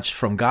launched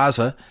from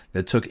Gaza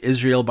that took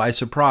Israel by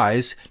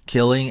surprise,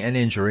 killing and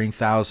injuring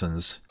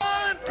thousands.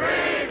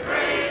 Free,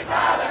 free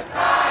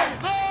Palestine!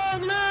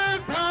 Long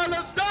live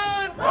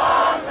Palestine!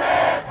 Long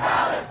live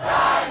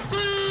Palestine!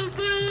 Free,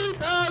 free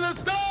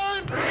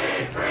Palestine!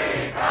 Free,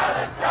 free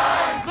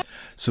Palestine!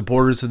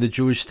 Supporters of the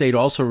Jewish state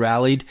also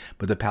rallied,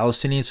 but the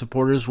Palestinian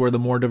supporters were the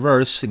more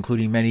diverse,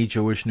 including many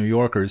Jewish New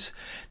Yorkers.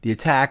 The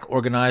attack,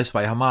 organized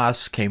by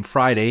Hamas, came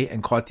Friday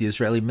and caught the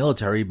Israeli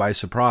military by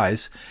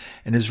surprise.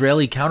 An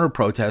Israeli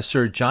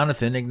counter-protester,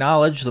 Jonathan,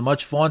 acknowledged the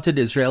much-vaunted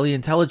Israeli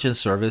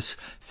intelligence service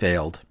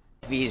failed.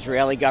 The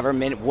Israeli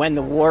government, when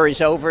the war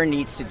is over,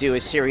 needs to do a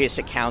serious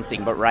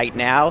accounting. But right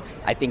now,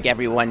 I think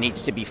everyone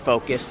needs to be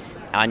focused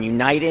on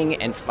uniting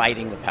and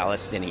fighting the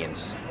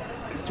Palestinians.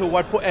 To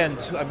what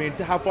end? I mean,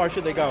 how far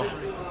should they go?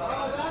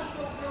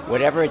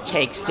 Whatever it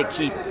takes to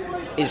keep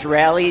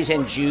Israelis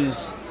and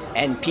Jews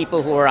and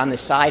people who are on the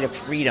side of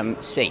freedom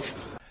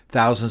safe.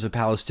 Thousands of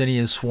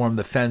Palestinians swarmed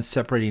the fence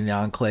separating the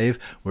enclave,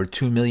 where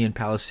 2 million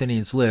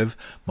Palestinians live,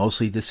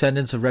 mostly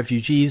descendants of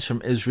refugees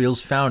from Israel's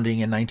founding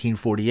in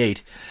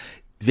 1948.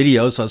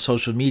 Videos on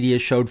social media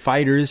showed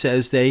fighters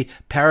as they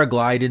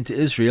paraglide into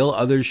Israel.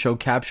 Others show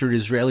captured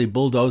Israeli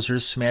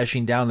bulldozers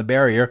smashing down the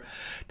barrier.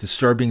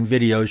 Disturbing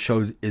videos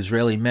showed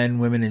Israeli men,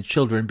 women, and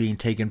children being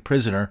taken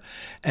prisoner.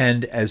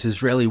 And as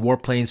Israeli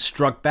warplanes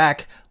struck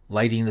back,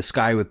 lighting the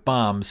sky with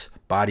bombs,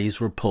 bodies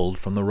were pulled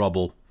from the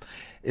rubble.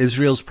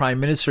 Israel's Prime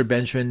Minister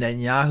Benjamin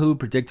Netanyahu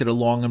predicted a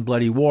long and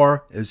bloody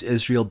war as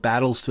Israel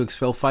battles to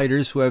expel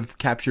fighters who have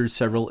captured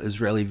several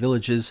Israeli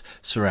villages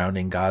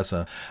surrounding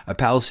Gaza. A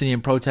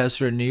Palestinian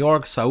protester in New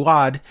York,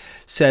 Sawad,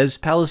 says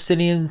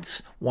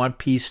Palestinians want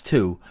peace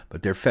too,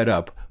 but they're fed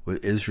up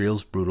with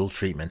Israel's brutal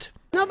treatment.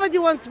 Nobody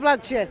wants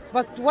bloodshed,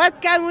 but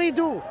what can we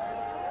do?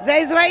 The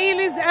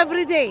Israelis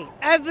every day,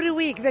 every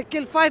week, they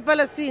kill 5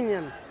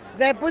 Palestinians.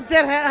 They put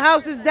their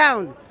houses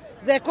down.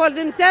 They call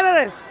them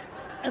terrorists.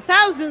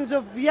 Thousands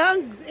of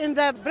youngs in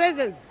the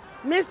prisons.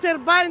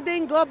 Mr.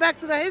 Biden, go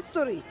back to the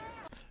history.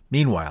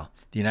 Meanwhile,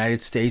 the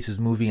United States is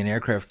moving an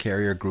aircraft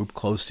carrier group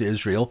close to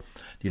Israel.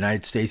 The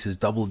United States has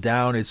doubled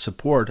down its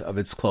support of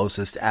its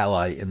closest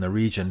ally in the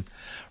region.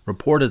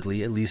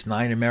 Reportedly, at least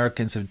 9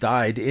 Americans have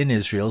died in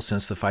Israel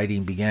since the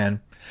fighting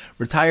began.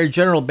 Retired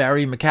General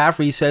Barry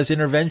McCaffrey says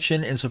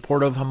intervention in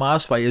support of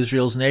Hamas by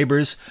Israel's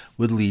neighbors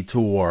would lead to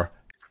war.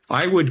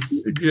 I would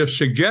just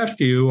suggest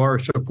to you our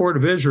support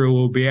of Israel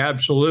will be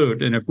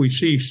absolute. And if we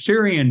see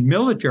Syrian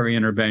military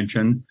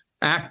intervention,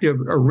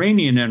 active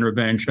Iranian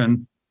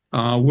intervention,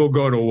 we'll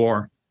go to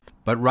war.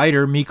 But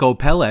writer Miko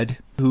Peled,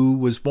 who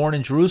was born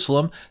in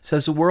Jerusalem,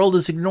 says the world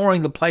is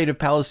ignoring the plight of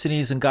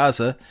Palestinians in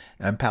Gaza,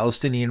 and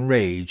Palestinian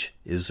rage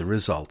is the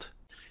result.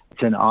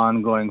 It's an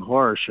ongoing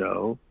horror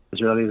show.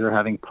 Israelis are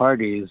having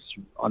parties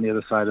on the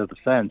other side of the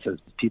fence as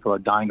people are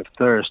dying of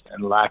thirst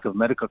and lack of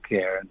medical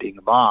care and being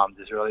bombed.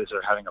 Israelis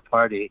are having a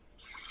party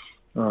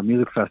or a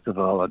music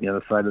festival on the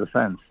other side of the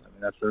fence. I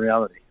mean, that's the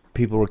reality.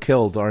 People were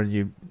killed, aren't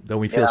you? Don't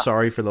we feel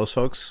sorry for those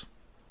folks?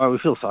 Well, we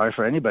feel sorry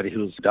for anybody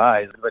who's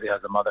died. Everybody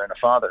has a mother and a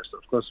father, so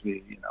of course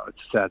it's a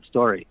sad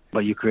story.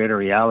 But you create a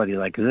reality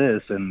like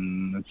this,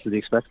 and it's to be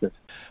expected.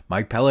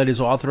 Mike Pellet is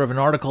author of an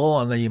article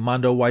on the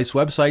Mondo Weiss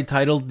website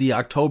titled "The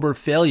October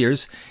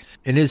Failures."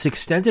 In his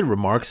extended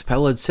remarks,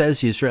 Pellet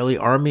says the Israeli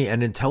army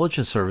and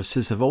intelligence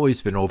services have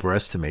always been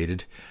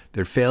overestimated.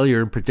 Their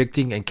failure in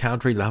predicting and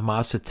countering the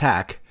Hamas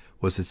attack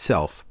was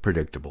itself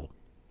predictable.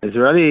 The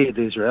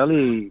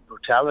Israeli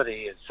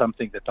brutality is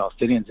something that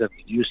Palestinians have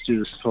been used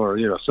to for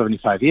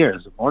 75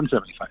 years, more than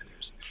 75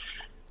 years.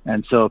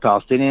 And so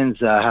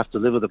Palestinians have to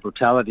live with the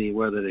brutality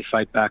whether they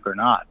fight back or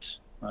not.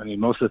 I mean,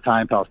 most of the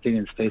time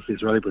Palestinians face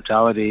Israeli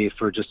brutality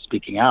for just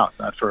speaking out,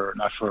 not for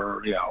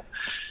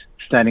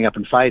standing up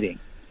and fighting.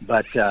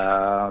 But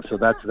so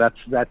that's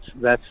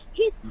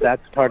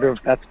part of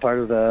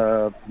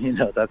the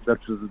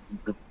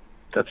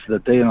that's the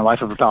day in the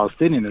life of a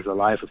Palestinian is a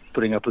life of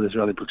putting up with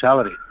Israeli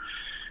brutality.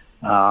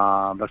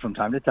 But from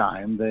time to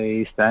time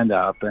they stand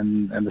up,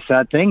 and the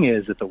sad thing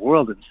is that the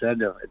world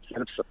instead of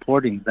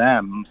supporting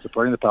them,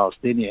 supporting the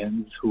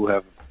Palestinians who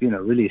have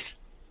really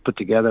put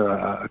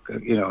together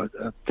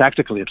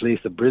tactically at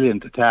least a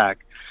brilliant attack.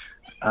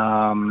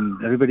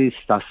 Everybody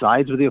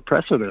sides with the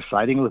oppressor. They're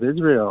siding with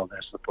Israel.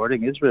 They're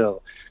supporting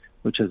Israel,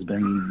 which has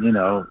been,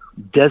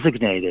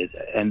 designated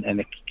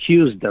and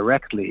accused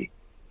directly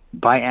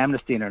by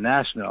Amnesty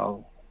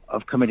International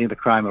of committing the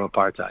crime of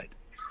apartheid.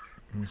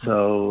 Mm-hmm.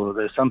 So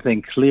there's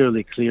something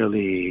clearly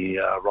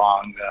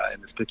wrong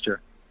in this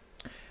picture.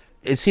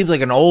 It seems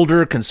like an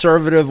older,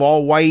 conservative,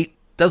 all-white.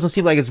 Doesn't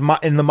seem like it's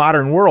in the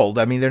modern world.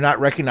 I mean, they're not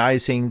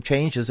recognizing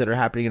changes that are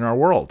happening in our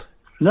world.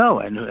 No,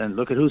 and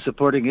look at who's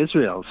supporting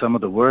Israel. Some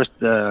of the worst,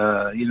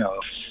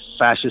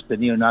 fascist and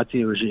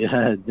neo-Nazi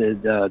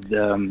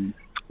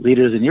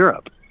leaders in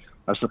Europe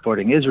are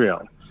supporting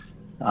Israel.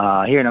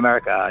 Here in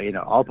America,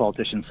 all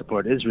politicians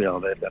support Israel.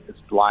 They've got this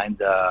blind,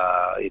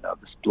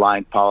 this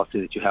blind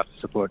policy that you have to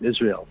support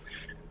Israel.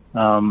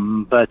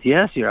 But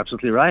yes, you're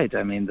absolutely right.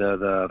 I mean,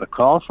 the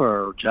call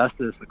for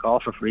justice, the call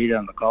for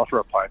freedom, the call for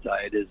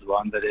apartheid is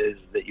one that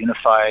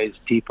unifies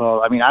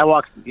people. I mean,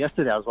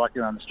 yesterday I was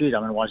walking around the street.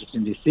 I'm in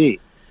Washington, D.C.,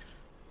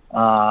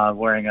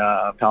 wearing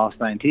a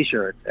Palestine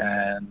T-shirt,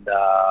 and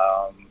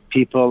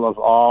people of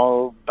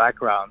all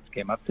backgrounds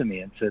came up to me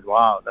and said,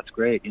 "Wow, that's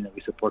great.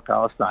 We support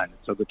Palestine.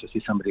 It's so good to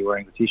see somebody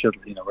wearing the T-shirt,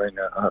 wearing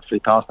a Free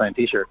Palestine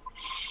T-shirt."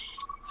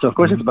 So of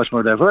course it's much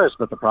more diverse,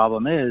 but the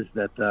problem is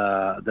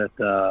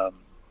that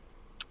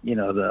you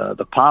know,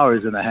 the power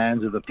is in the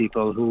hands of the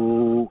people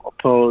who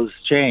oppose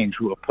change,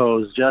 who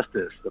oppose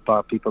justice,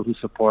 the people who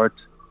support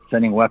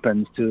sending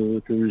weapons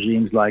to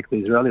regimes like the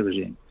Israeli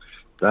regime.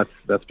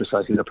 That's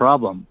precisely the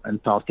problem.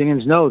 And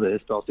Palestinians know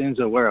this. Palestinians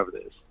are aware of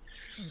this.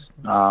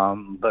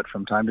 But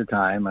from time to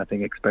time, I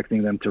think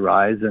expecting them to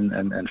rise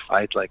and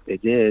fight like they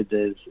did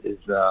is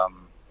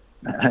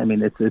I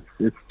mean, it's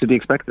to be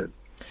expected.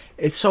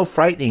 It's so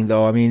frightening,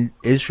 though. I mean,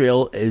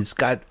 Israel has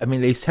got, I mean,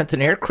 they sent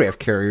an aircraft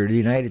carrier to the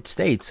United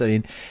States. I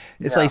mean,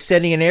 it's like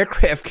sending an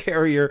aircraft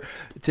carrier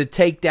to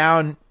take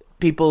down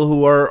people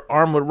who are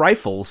armed with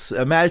rifles.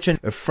 Imagine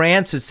if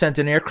France had sent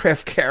an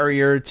aircraft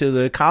carrier to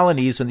the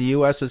colonies when the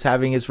U.S. was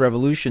having its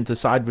revolution to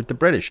side with the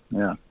British.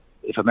 Yeah.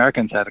 If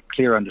Americans had a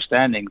clear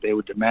understanding, they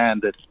would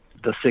demand that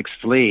the Sixth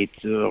Fleet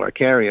or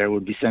carrier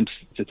would be sent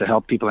to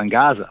help people in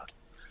Gaza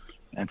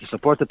and to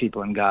support the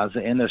people in Gaza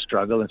in their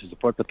struggle and to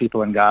support the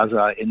people in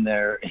Gaza in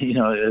their, you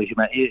know,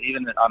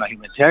 even on a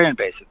humanitarian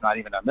basis, not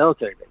even a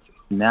military basis.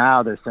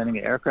 Now they're sending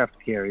an aircraft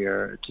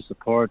carrier to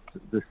support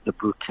the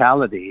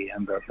brutality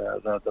and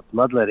the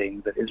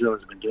bloodletting that Israel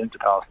has been doing to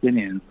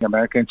Palestinians.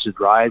 Americans should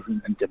rise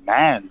and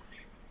demand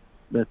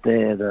that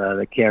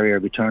the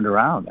carrier be turned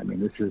around. I mean,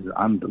 this is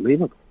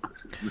unbelievable.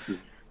 This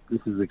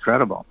is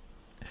incredible.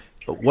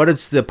 What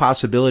is the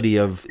possibility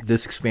of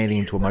this expanding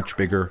into a much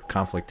bigger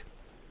conflict?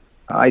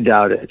 I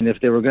doubt it. And if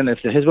the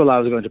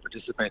Hezbollah was going to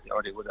participate, they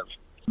already would have.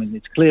 I mean,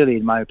 it's clearly,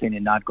 in my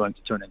opinion, not going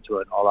to turn into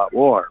an all-out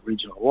war,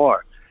 regional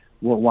war.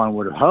 What one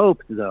would have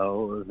hoped,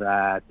 though,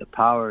 that the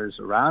powers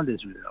around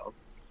Israel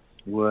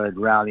would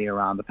rally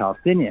around the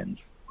Palestinians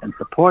and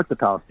support the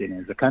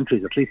Palestinians, the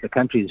countries, at least the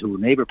countries who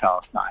neighbor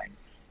Palestine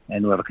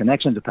and who have a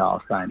connection to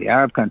Palestine, the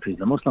Arab countries,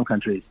 the Muslim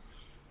countries,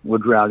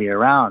 would rally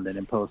around and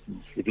impose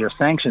severe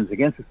sanctions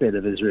against the state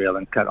of Israel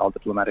and cut all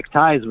diplomatic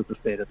ties with the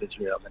state of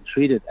Israel and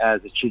treat it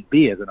as it should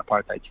be, as an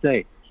apartheid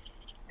state.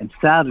 And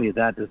sadly,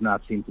 that does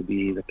not seem to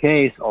be the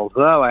case,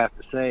 although I have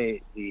to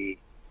say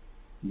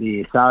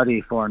the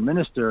Saudi foreign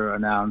minister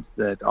announced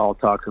that all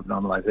talks of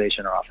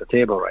normalization are off the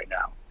table right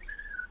now,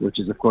 which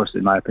is, of course,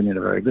 in my opinion,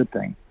 a very good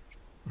thing.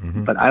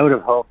 Mm-hmm. But I would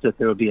have hoped that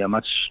there would be a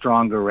much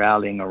stronger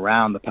rallying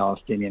around the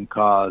Palestinian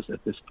cause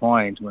at this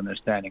point when they're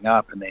standing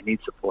up and they need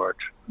support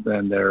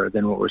than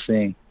what we're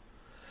seeing.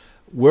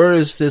 Where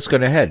is this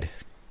going to head?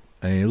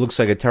 I mean, it looks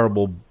like a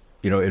terrible,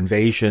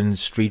 invasion,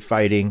 street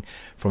fighting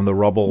from the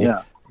rubble.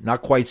 Yeah.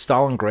 Not quite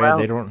Stalingrad. Well,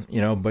 they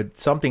don't, but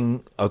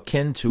something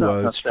akin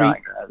to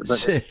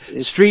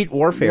street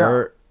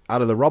warfare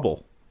out of the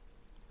rubble.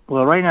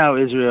 Well, right now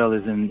Israel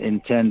is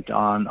intent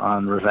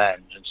on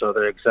revenge, and so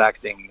they're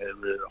exacting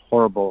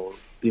horrible,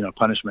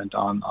 punishment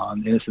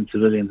on innocent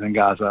civilians in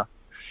Gaza.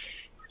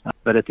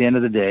 But at the end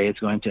of the day, it's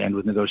going to end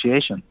with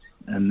negotiations.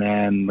 And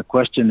then the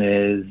question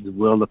is,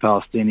 will the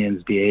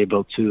Palestinians be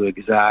able to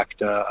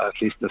exact at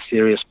least a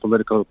serious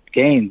political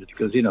gains?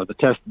 Because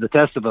the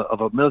test of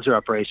a military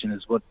operation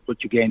is what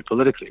you gain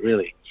politically.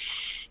 Really,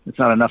 it's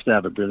not enough to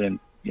have a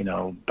brilliant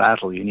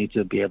battle. You need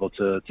to be able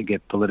to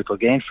get political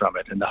gain from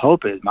it. And the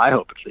hope is, my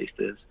hope at least,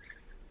 is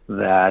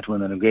that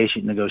when the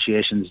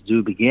negotiations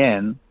do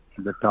begin,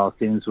 the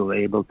Palestinians will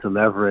be able to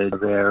leverage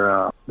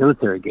their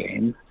military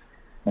gains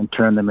and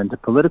turn them into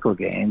political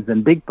gains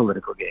and big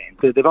political gains.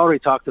 They've already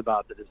talked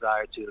about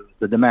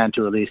the demand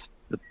to release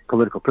the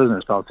political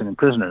prisoners, Palestinian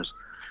prisoners.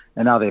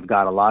 And now they've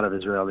got a lot of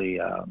Israeli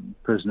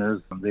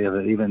prisoners. They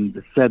have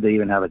even said they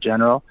even have a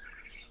general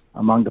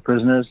among the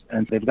prisoners,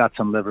 and they've got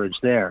some leverage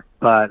there.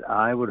 But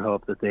I would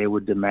hope that they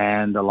would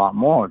demand a lot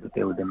more, that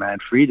they would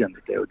demand freedom,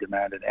 that they would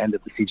demand an end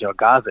of the siege of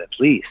Gaza at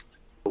least.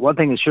 But one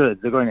thing is sure,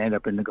 they're going to end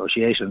up in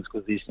negotiations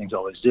because these things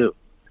always do.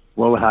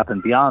 What will happen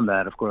beyond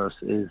that, of course,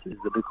 is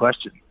the big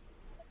question.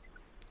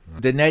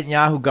 The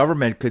Netanyahu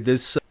government, could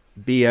this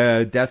be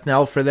a death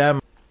knell for them?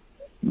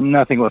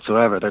 Nothing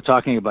whatsoever. They're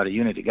talking about a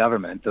unity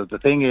government. The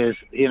thing is,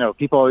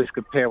 people always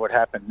compare what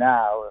happened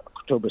now,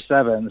 October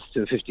 7th,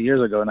 to 50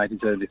 years ago in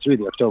 1973,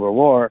 the October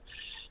War.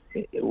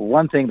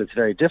 One thing that's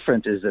very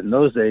different is that in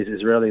those days,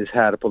 Israelis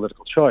had a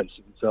political choice.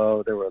 And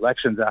so there were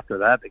elections after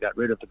that. They got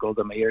rid of the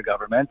Golda Meir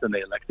government and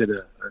they elected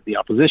the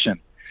opposition.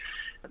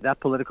 That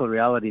political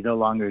reality no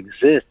longer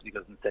exists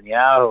because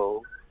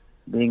Netanyahu,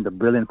 being the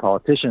brilliant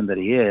politician that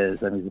he is,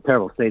 he's a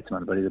terrible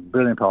statesman, but he's a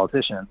brilliant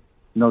politician,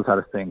 knows how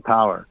to stay in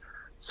power.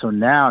 So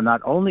now,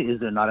 not only is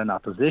there not an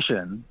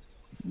opposition,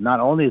 not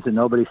only is there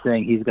nobody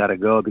saying he's got to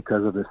go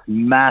because of this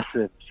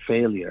massive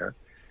failure,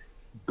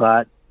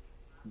 but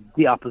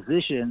the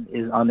opposition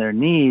is on their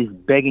knees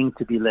begging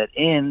to be let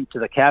in to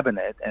the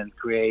cabinet and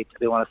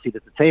they want a seat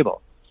at the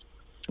table,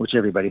 which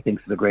everybody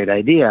thinks is a great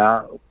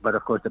idea. But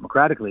of course,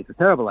 democratically, it's a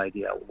terrible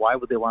idea. Why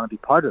would they want to be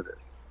part of this?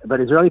 But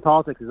Israeli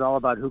politics is all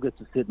about who gets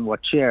to sit in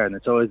what chair, and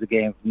it's always a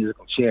game of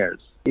musical chairs.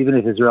 Even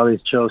if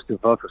Israelis chose to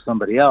vote for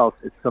somebody else,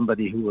 it's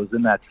somebody who was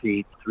in that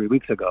seat 3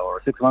 weeks ago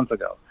or 6 months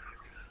ago.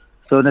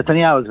 So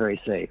Netanyahu is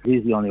very safe.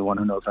 He's the only one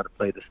who knows how to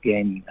play this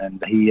game,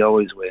 and he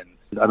always wins.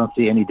 I don't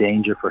see any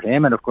danger for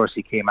him. And of course,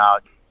 he came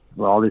out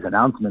all these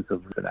announcements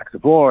of an act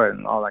of war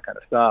and all that kind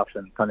of stuff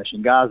and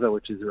punishing Gaza,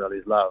 which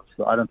Israelis love.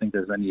 So I don't think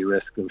there's any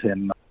risk of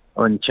him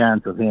or any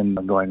chance of him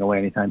going away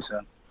anytime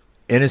soon.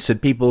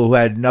 Innocent people who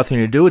had nothing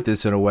to do with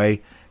this, in a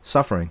way,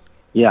 suffering.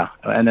 Yeah,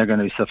 and they're going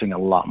to be suffering a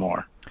lot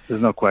more.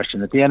 There's no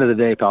question. At the end of the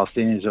day,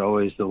 Palestinians are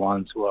always the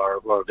ones who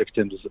are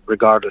victims,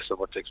 regardless of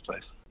what takes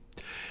place.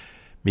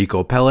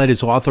 Miko Peled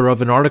is author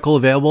of an article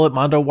available at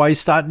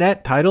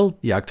mondoweiss.net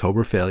titled The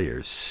October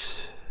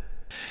Failures.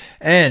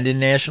 And in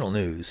national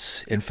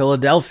news, in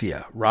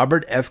Philadelphia,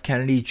 Robert F.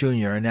 Kennedy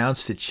Jr.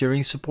 announced to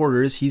cheering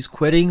supporters he's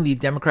quitting the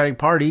Democratic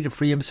Party to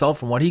free himself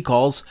from what he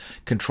calls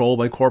control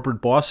by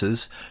corporate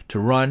bosses to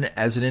run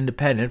as an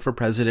independent for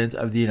President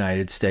of the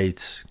United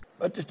States.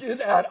 But to do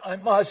that, I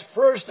must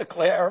first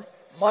declare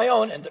my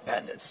own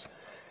independence.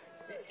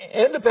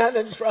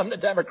 Independence from the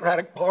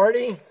Democratic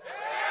Party.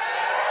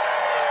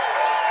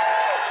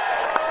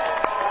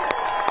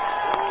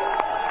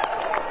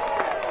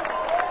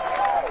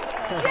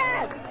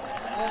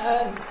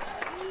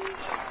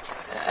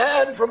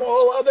 And from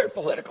all other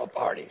political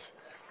parties.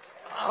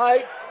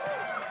 I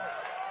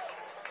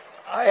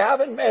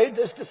haven't made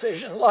this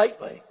decision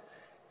lightly.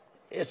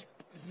 It's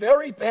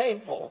very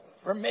painful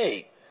for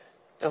me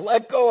to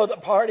let go of the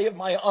party of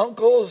my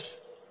uncles,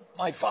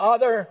 my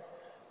father,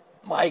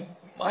 my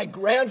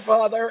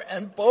grandfather,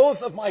 and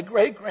both of my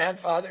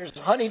great-grandfathers,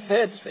 Honey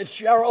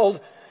Fitzgerald,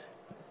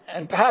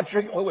 and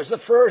Patrick, who was the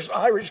first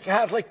Irish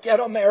Catholic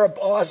ghetto mayor of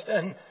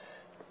Boston,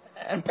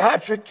 and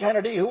Patrick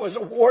Kennedy, who was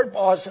a ward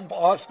boss in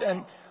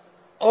Boston.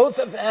 Both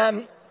of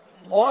them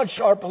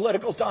launched our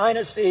political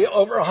dynasty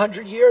over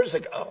 100 years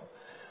ago.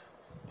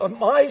 But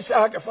my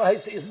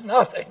sacrifice is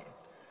nothing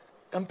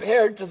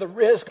compared to the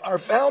risk our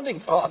founding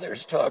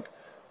fathers took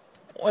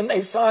when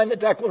they signed the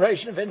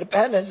Declaration of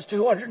Independence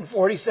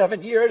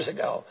 247 years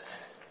ago.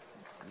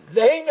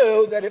 They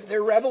knew that if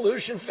their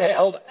revolution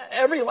failed,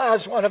 every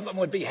last one of them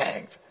would be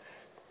hanged.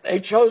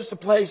 They chose to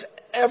place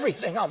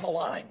everything on the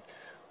line.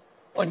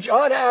 When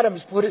John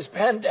Adams put his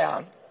pen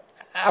down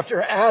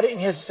after adding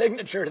his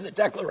signature to the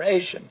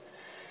Declaration,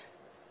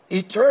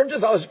 he turned to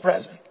those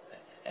present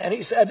and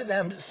he said to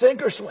them,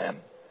 sink or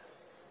swim,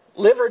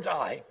 live or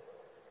die,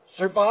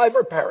 survive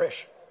or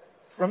perish.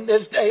 From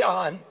this day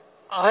on,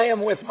 I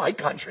am with my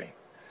country.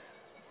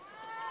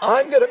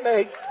 I'm going to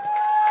make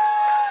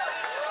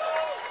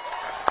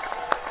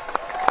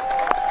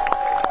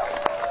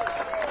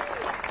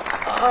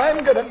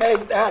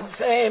that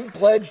same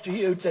pledge to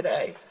you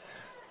today,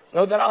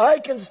 so that I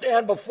can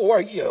stand before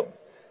you,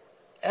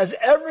 as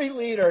every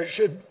leader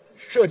should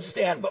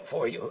stand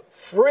before you,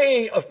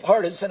 free of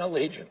partisan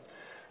allegiance,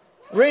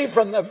 free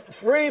from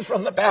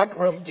the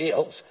backroom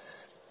deals,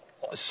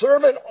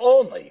 servant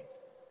only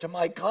to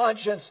my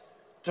conscience,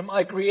 to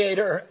my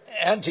Creator,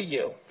 and to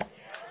you.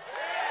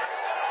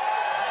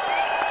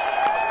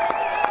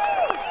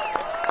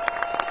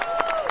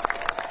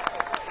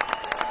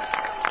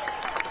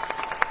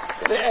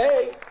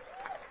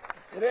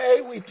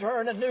 Today we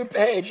turn a new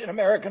page in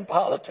American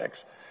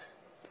politics.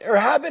 There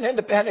have been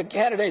independent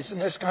candidates in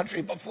this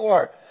country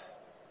before,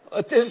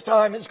 but this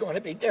time is going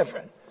to be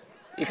different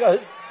because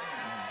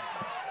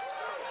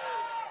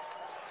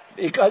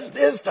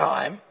this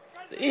time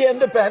the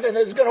independent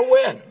is going to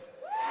win.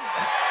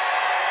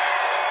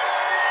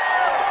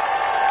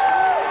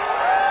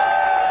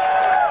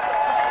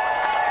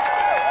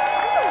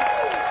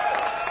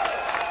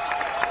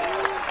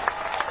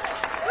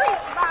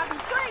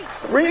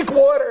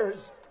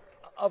 Three-quarters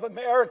of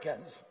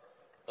Americans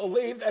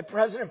believe that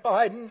President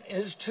Biden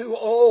is too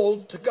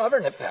old to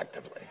govern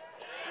effectively.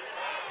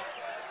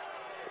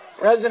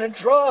 President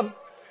Trump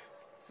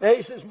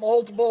faces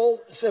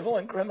multiple civil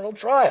and criminal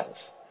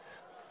trials.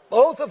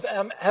 Both of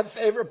them have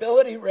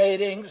favorability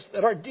ratings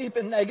that are deep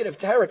in negative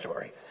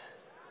territory.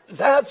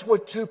 That's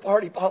what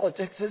two-party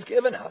politics has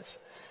given us.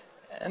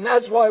 And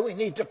that's why we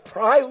need to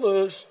pry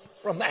loose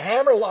from the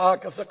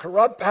hammerlock of the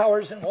corrupt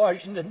powers in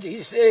Washington,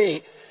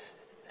 D.C.,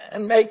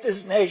 and make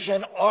this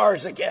nation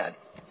ours again.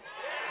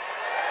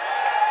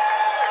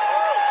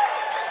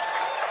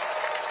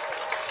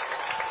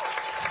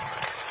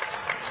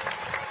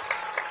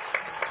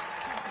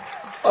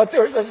 But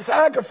there's a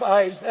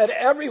sacrifice that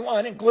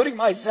everyone, including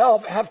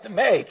myself, have to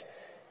make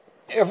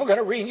if we're going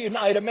to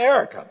reunite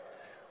America.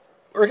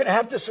 We're going to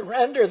have to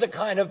surrender the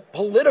kind of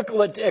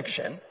political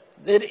addiction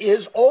that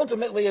is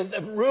ultimately at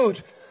the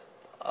root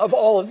of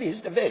all of these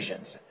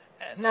divisions.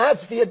 And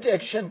that's the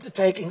addiction to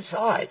taking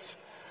sides.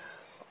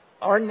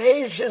 Our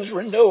nation's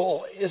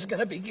renewal is going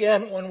to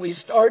begin when we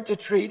start to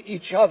treat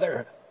each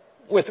other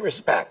with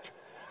respect.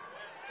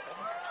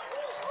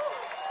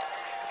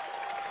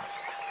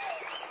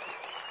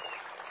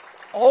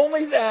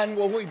 Only then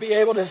will we be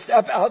able to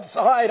step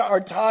outside our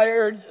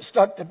tired,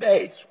 stuck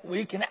debates.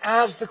 We can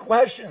ask the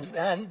questions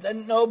then that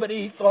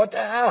nobody thought to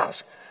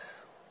ask.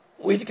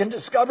 We can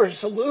discover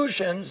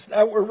solutions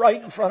that were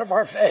right in front of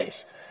our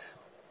face.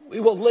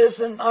 We will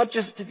listen not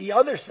just to the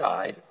other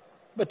side,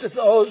 but to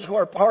those who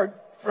are part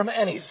from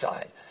any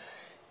side.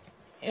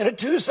 In a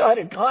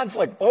two-sided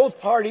conflict, both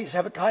parties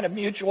have a kind of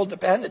mutual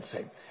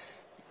dependency.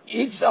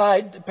 Each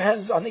side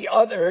depends on the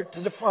other to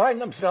define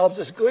themselves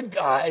as good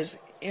guys,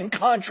 in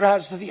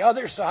contrast to the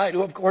other side,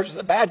 who, of course, are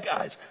the bad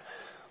guys.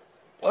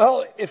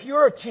 Well, if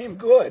you're a team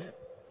good,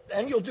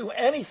 then you'll do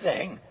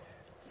anything,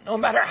 no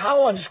matter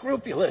how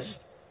unscrupulous,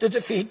 to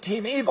defeat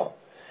team evil.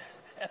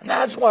 And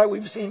that's why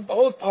we've seen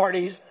both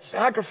parties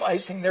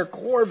sacrificing their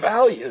core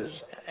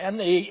values and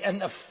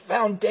the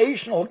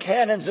foundational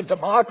canons of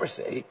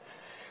democracy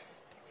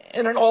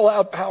in an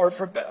all-out an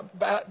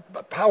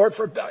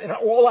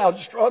all-out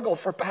struggle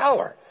for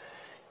power.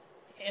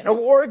 In a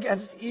war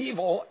against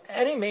evil,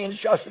 any means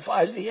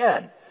justifies the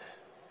end.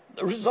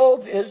 The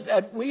result is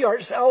that we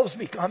ourselves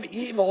become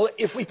evil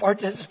if we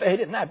participate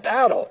in that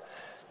battle.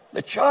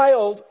 The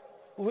child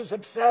who is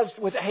obsessed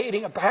with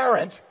hating a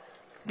parent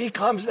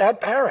becomes that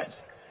parent.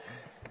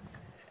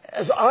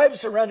 As I've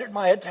surrendered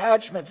my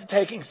attachment to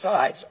taking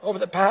sides over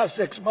the past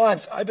 6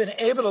 months, I've been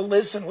able to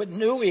listen with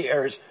new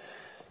ears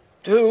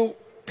to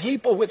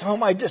people with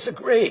whom I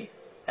disagree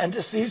and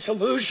to see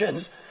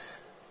solutions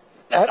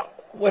that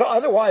would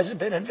otherwise have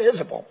been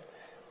invisible.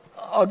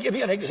 I'll give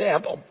you an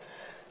example.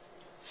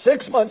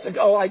 6 months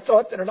ago, I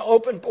thought that an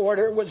open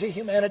border was a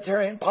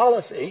humanitarian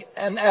policy,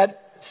 and that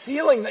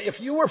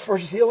if you were for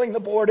sealing the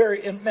border,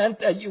 it meant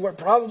that you were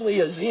probably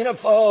a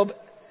xenophobe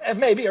and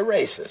maybe a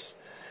racist.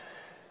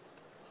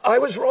 I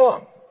was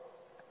wrong.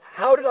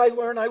 How did I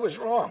learn I was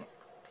wrong?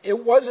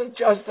 It wasn't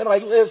just that I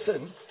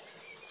listened.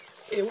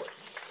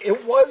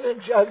 It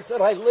wasn't just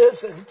that I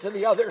listened to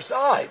the other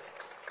side.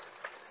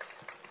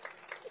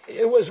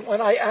 It was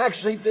when I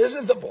actually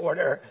visited the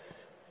border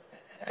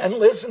and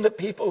listened to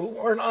people who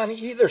weren't on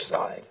either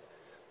side.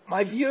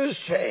 My views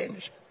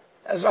changed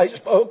as I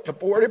spoke to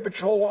Border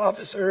Patrol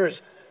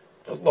officers,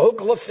 to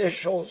local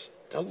officials,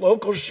 to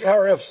local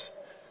sheriffs,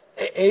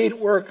 aid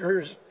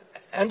workers,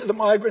 and to the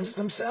migrants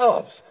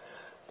themselves.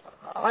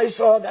 I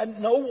saw that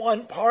no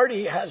one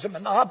party has a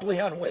monopoly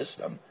on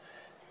wisdom,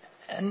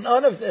 and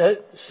none of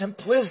the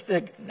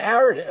simplistic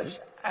narratives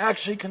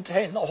actually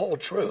contain the whole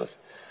truth.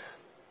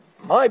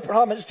 My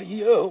promise to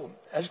you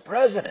as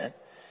president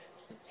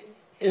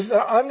is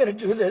that I'm going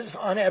to do this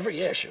on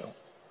every issue.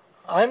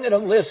 I'm going to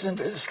listen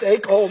to the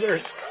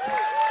stakeholders.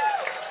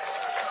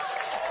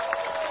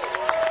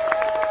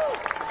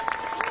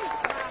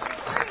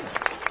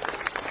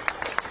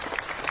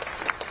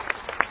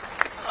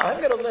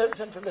 I'm going to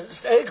listen to the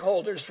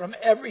stakeholders from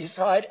every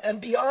side and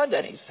beyond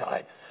any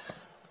side.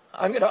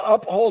 I'm going to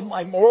uphold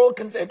my moral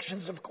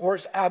convictions, of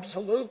course,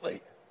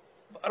 absolutely.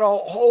 But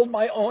I'll hold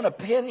my own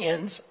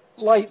opinions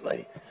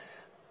lightly.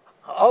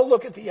 I'll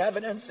look at the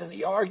evidence and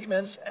the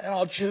arguments, and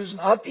I'll choose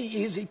not the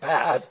easy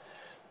path,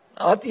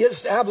 not the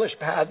established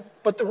path,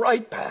 but the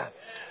right path.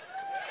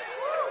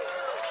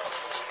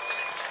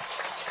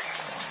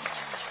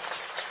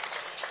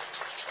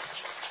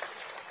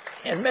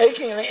 In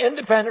making an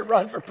independent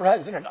run for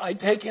president, I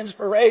take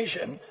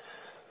inspiration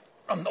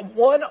from the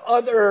one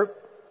other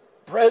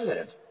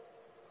president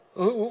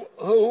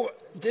who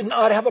did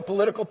not have a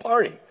political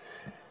party.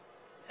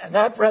 And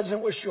that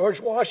president was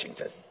George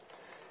Washington.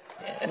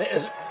 And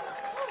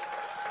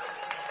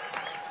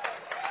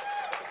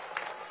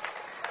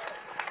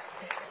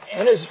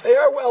in his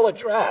farewell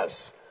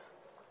address,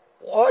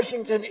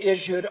 Washington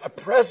issued a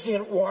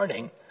prescient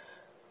warning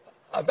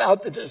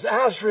about the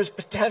disastrous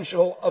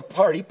potential of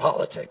party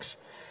politics.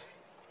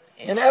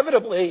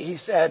 Inevitably, he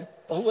said,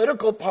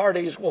 political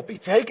parties will be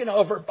taken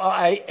over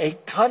by a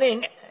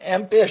cunning,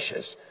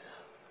 ambitious,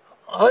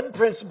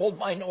 unprincipled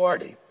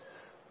minority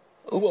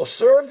who will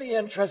serve the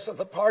interests of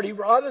the party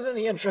rather than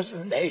the interests of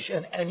the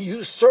nation and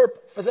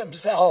usurp for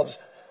themselves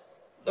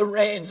the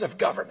reins of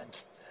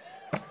government.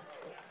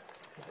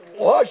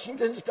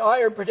 Washington's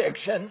dire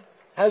prediction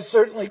has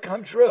certainly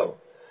come true.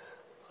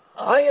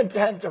 I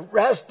intend to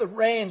wrest the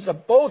reins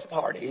of both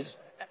parties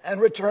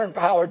and return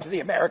power to the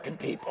American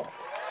people.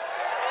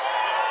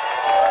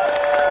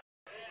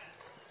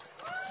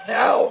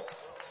 Now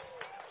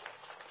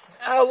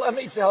let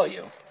me tell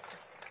you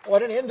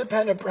what an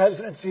independent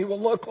presidency will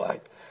look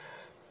like.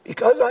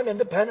 Because I'm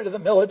independent of the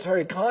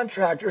military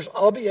contractors,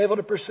 I'll be able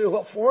to pursue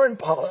a foreign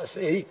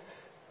policy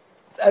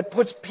that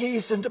puts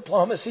peace and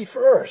diplomacy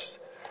first.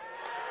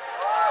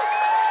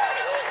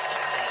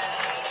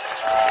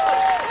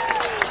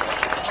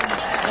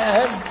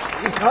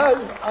 And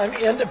because I'm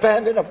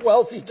independent of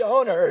wealthy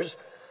donors,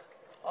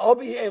 I'll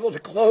be able to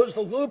close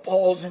the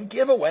loopholes and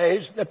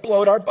giveaways that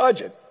bloat our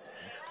budget.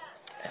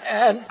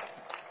 And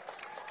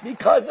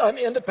because I'm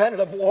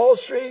independent of Wall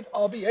Street,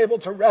 I'll be able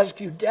to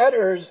rescue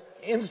debtors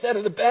instead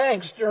of the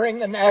banks during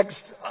the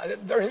next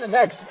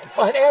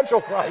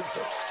financial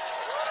crisis.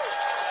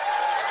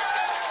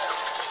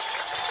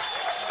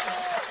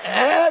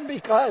 And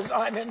because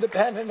I'm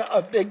independent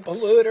of big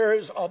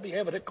polluters, I'll be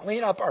able to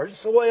clean up our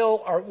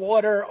soil, our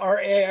water, our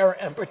air,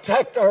 and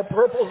protect our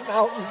Purple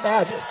Mountain's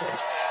majesty.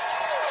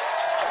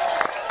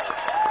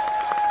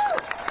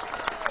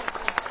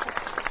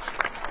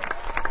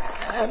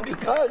 And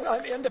because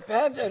I'm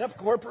independent of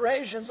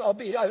corporations, I'll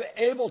be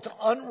able to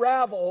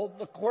unravel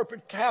the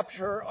corporate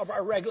capture of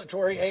our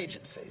regulatory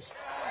agencies.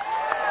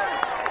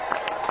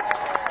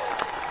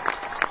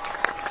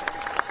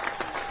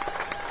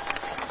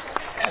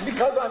 And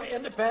because I'm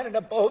independent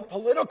of both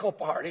political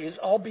parties,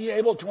 I'll be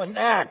able to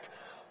enact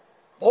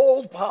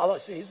bold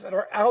policies that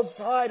are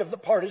outside of the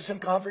partisan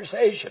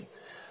conversation.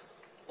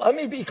 Let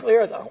me be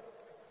clear, though.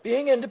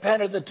 Being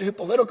independent of the two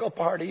political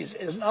parties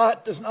does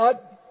not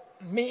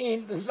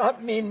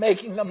mean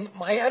making them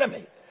my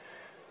enemy.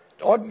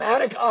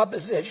 Dogmatic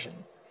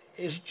opposition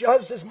is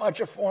just as much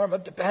a form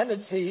of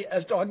dependency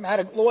as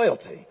dogmatic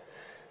loyalty.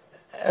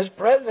 As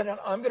president,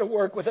 I'm going to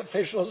work with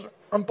officials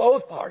from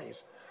both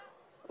parties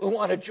who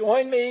want to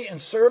join me in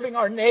serving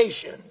our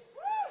nation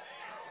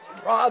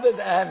rather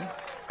than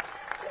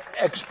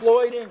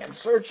exploiting and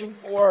searching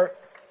for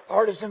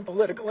partisan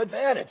political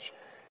advantage.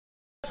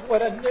 That's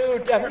what a new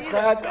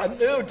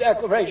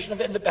Declaration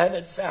of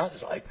Independence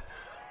sounds like.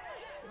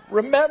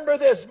 Remember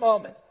this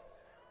moment.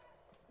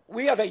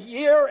 We have a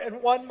year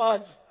and 1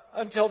 month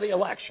until the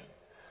election.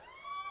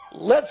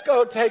 Let's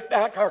go take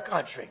back our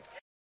country.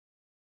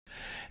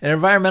 An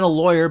environmental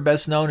lawyer,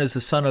 best known as the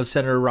son of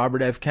Senator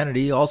Robert F.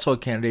 Kennedy, also a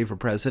candidate for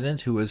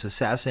president, who was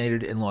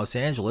assassinated in Los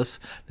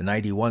Angeles the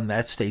night he won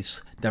that state's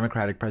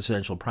Democratic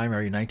presidential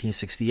primary in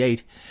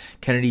 1968.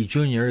 Kennedy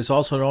Jr. is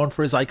also known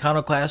for his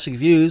iconoclastic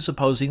views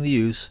opposing the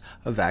use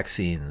of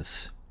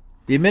vaccines.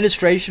 The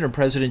administration of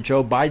President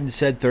Joe Biden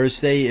said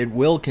Thursday it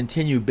will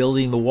continue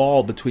building the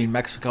wall between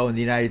Mexico and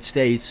the United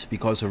States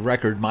because of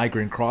record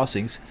migrant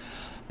crossings.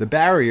 The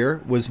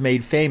barrier was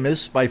made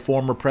famous by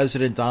former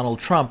President Donald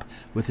Trump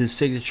with his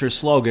signature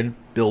slogan,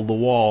 "Build the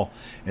Wall."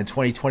 In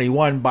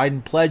 2021,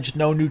 Biden pledged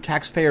no new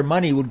taxpayer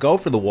money would go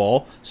for the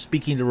wall.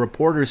 Speaking to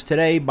reporters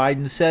today,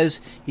 Biden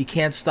says he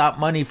can't stop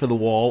money for the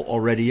wall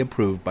already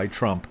approved by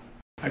Trump.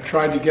 I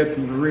tried to get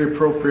them to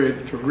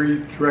reappropriate, to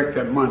redirect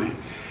that money.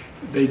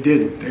 They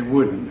didn't. They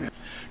wouldn't.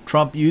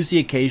 Trump used the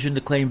occasion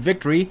to claim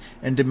victory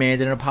and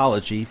demand an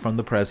apology from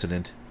the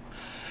president.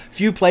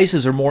 Few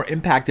places are more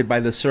impacted by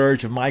the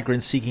surge of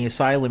migrants seeking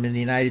asylum in the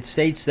United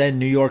States than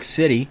New York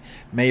City.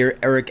 Mayor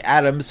Eric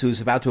Adams,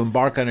 who's about to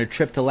embark on a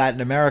trip to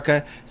Latin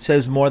America,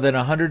 says more than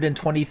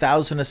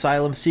 120,000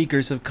 asylum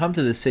seekers have come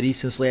to the city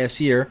since last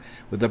year,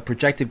 with a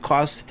projected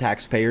cost to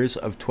taxpayers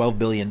of $12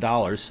 billion.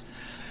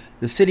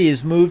 The city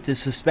has moved to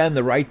suspend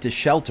the right to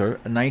shelter,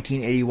 a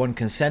 1981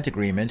 consent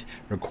agreement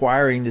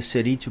requiring the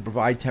city to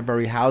provide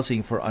temporary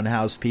housing for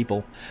unhoused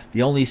people,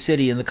 the only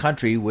city in the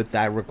country with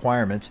that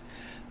requirement.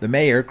 The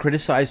mayor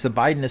criticized the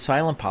Biden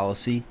asylum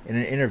policy in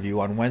an interview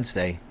on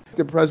Wednesday.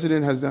 The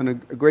president has done a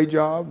great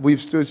job. We've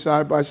stood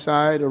side by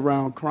side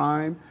around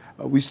crime.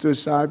 We stood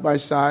side by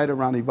side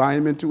around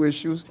environmental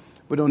issues.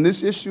 But on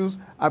these issues,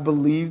 I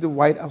believe the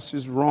White House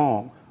is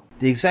wrong.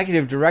 The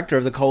executive director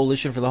of the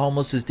Coalition for the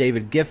Homeless is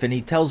David Giffen.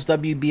 He tells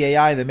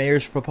WBAI the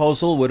mayor's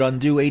proposal would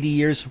undo 80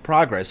 years of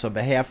progress on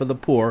behalf of the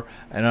poor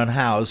and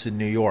unhoused in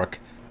New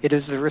York. It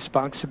is the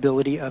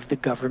responsibility of the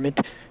government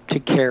to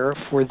care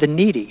for the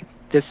needy.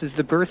 This is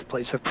the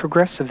birthplace of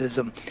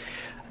progressivism.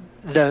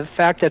 The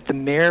fact that the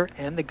mayor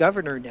and the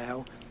governor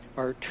now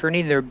are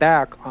turning their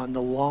back on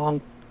the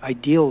long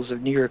ideals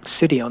of New York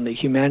City, on the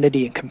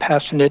humanity and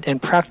compassionate and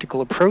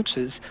practical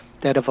approaches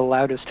that have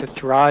allowed us to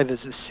thrive as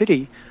a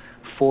city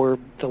for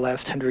the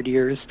last 100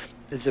 years,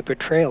 is a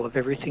betrayal of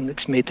everything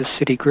that's made the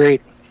city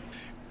great.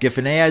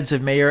 Giffen adds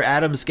if Mayor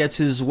Adams gets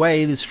his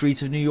way, the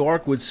streets of New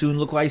York would soon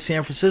look like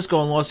San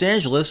Francisco and Los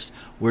Angeles,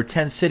 where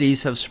tent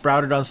cities have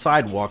sprouted on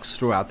sidewalks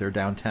throughout their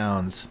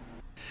downtowns.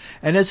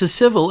 And as the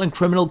civil and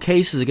criminal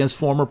cases against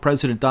former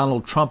President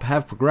Donald Trump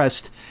have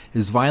progressed,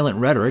 his violent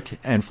rhetoric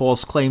and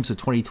false claims the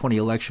 2020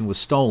 election was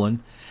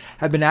stolen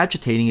have been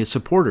agitating his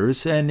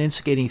supporters and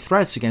instigating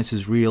threats against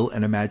his real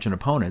and imagined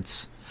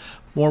opponents.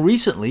 More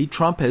recently,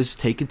 Trump has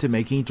taken to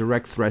making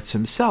direct threats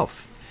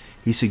himself.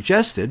 He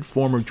suggested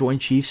former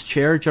Joint Chiefs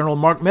Chair General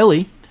Mark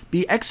Milley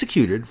be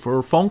executed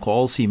for phone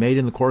calls he made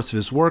in the course of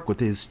his work with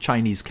his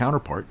Chinese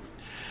counterpart.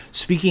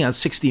 Speaking on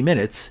 60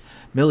 Minutes,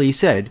 Milley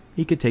said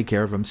he could take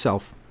care of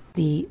himself.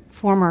 The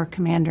former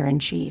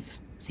commander-in-chief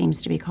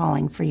seems to be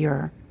calling for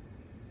your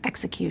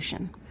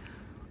execution.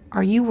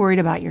 Are you worried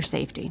about your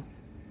safety?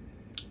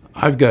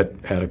 I've got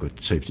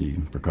adequate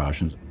safety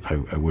precautions.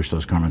 I wish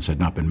those comments had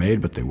not been made,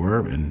 but they were,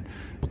 and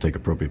we'll take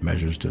appropriate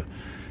measures to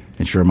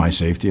ensure my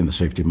safety and the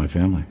safety of my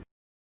family.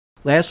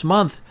 Last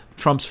month,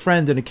 Trump's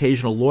friend and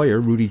occasional lawyer,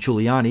 Rudy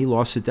Giuliani,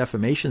 lost a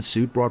defamation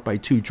suit brought by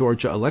two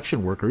Georgia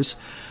election workers.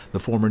 The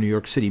former New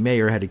York City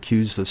mayor had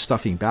accused of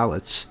stuffing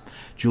ballots.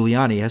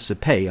 Giuliani has to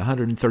pay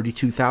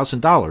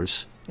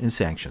 $132,000 in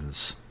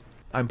sanctions.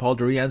 I'm Paul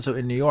DeRienzo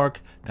in New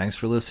York. Thanks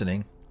for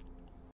listening.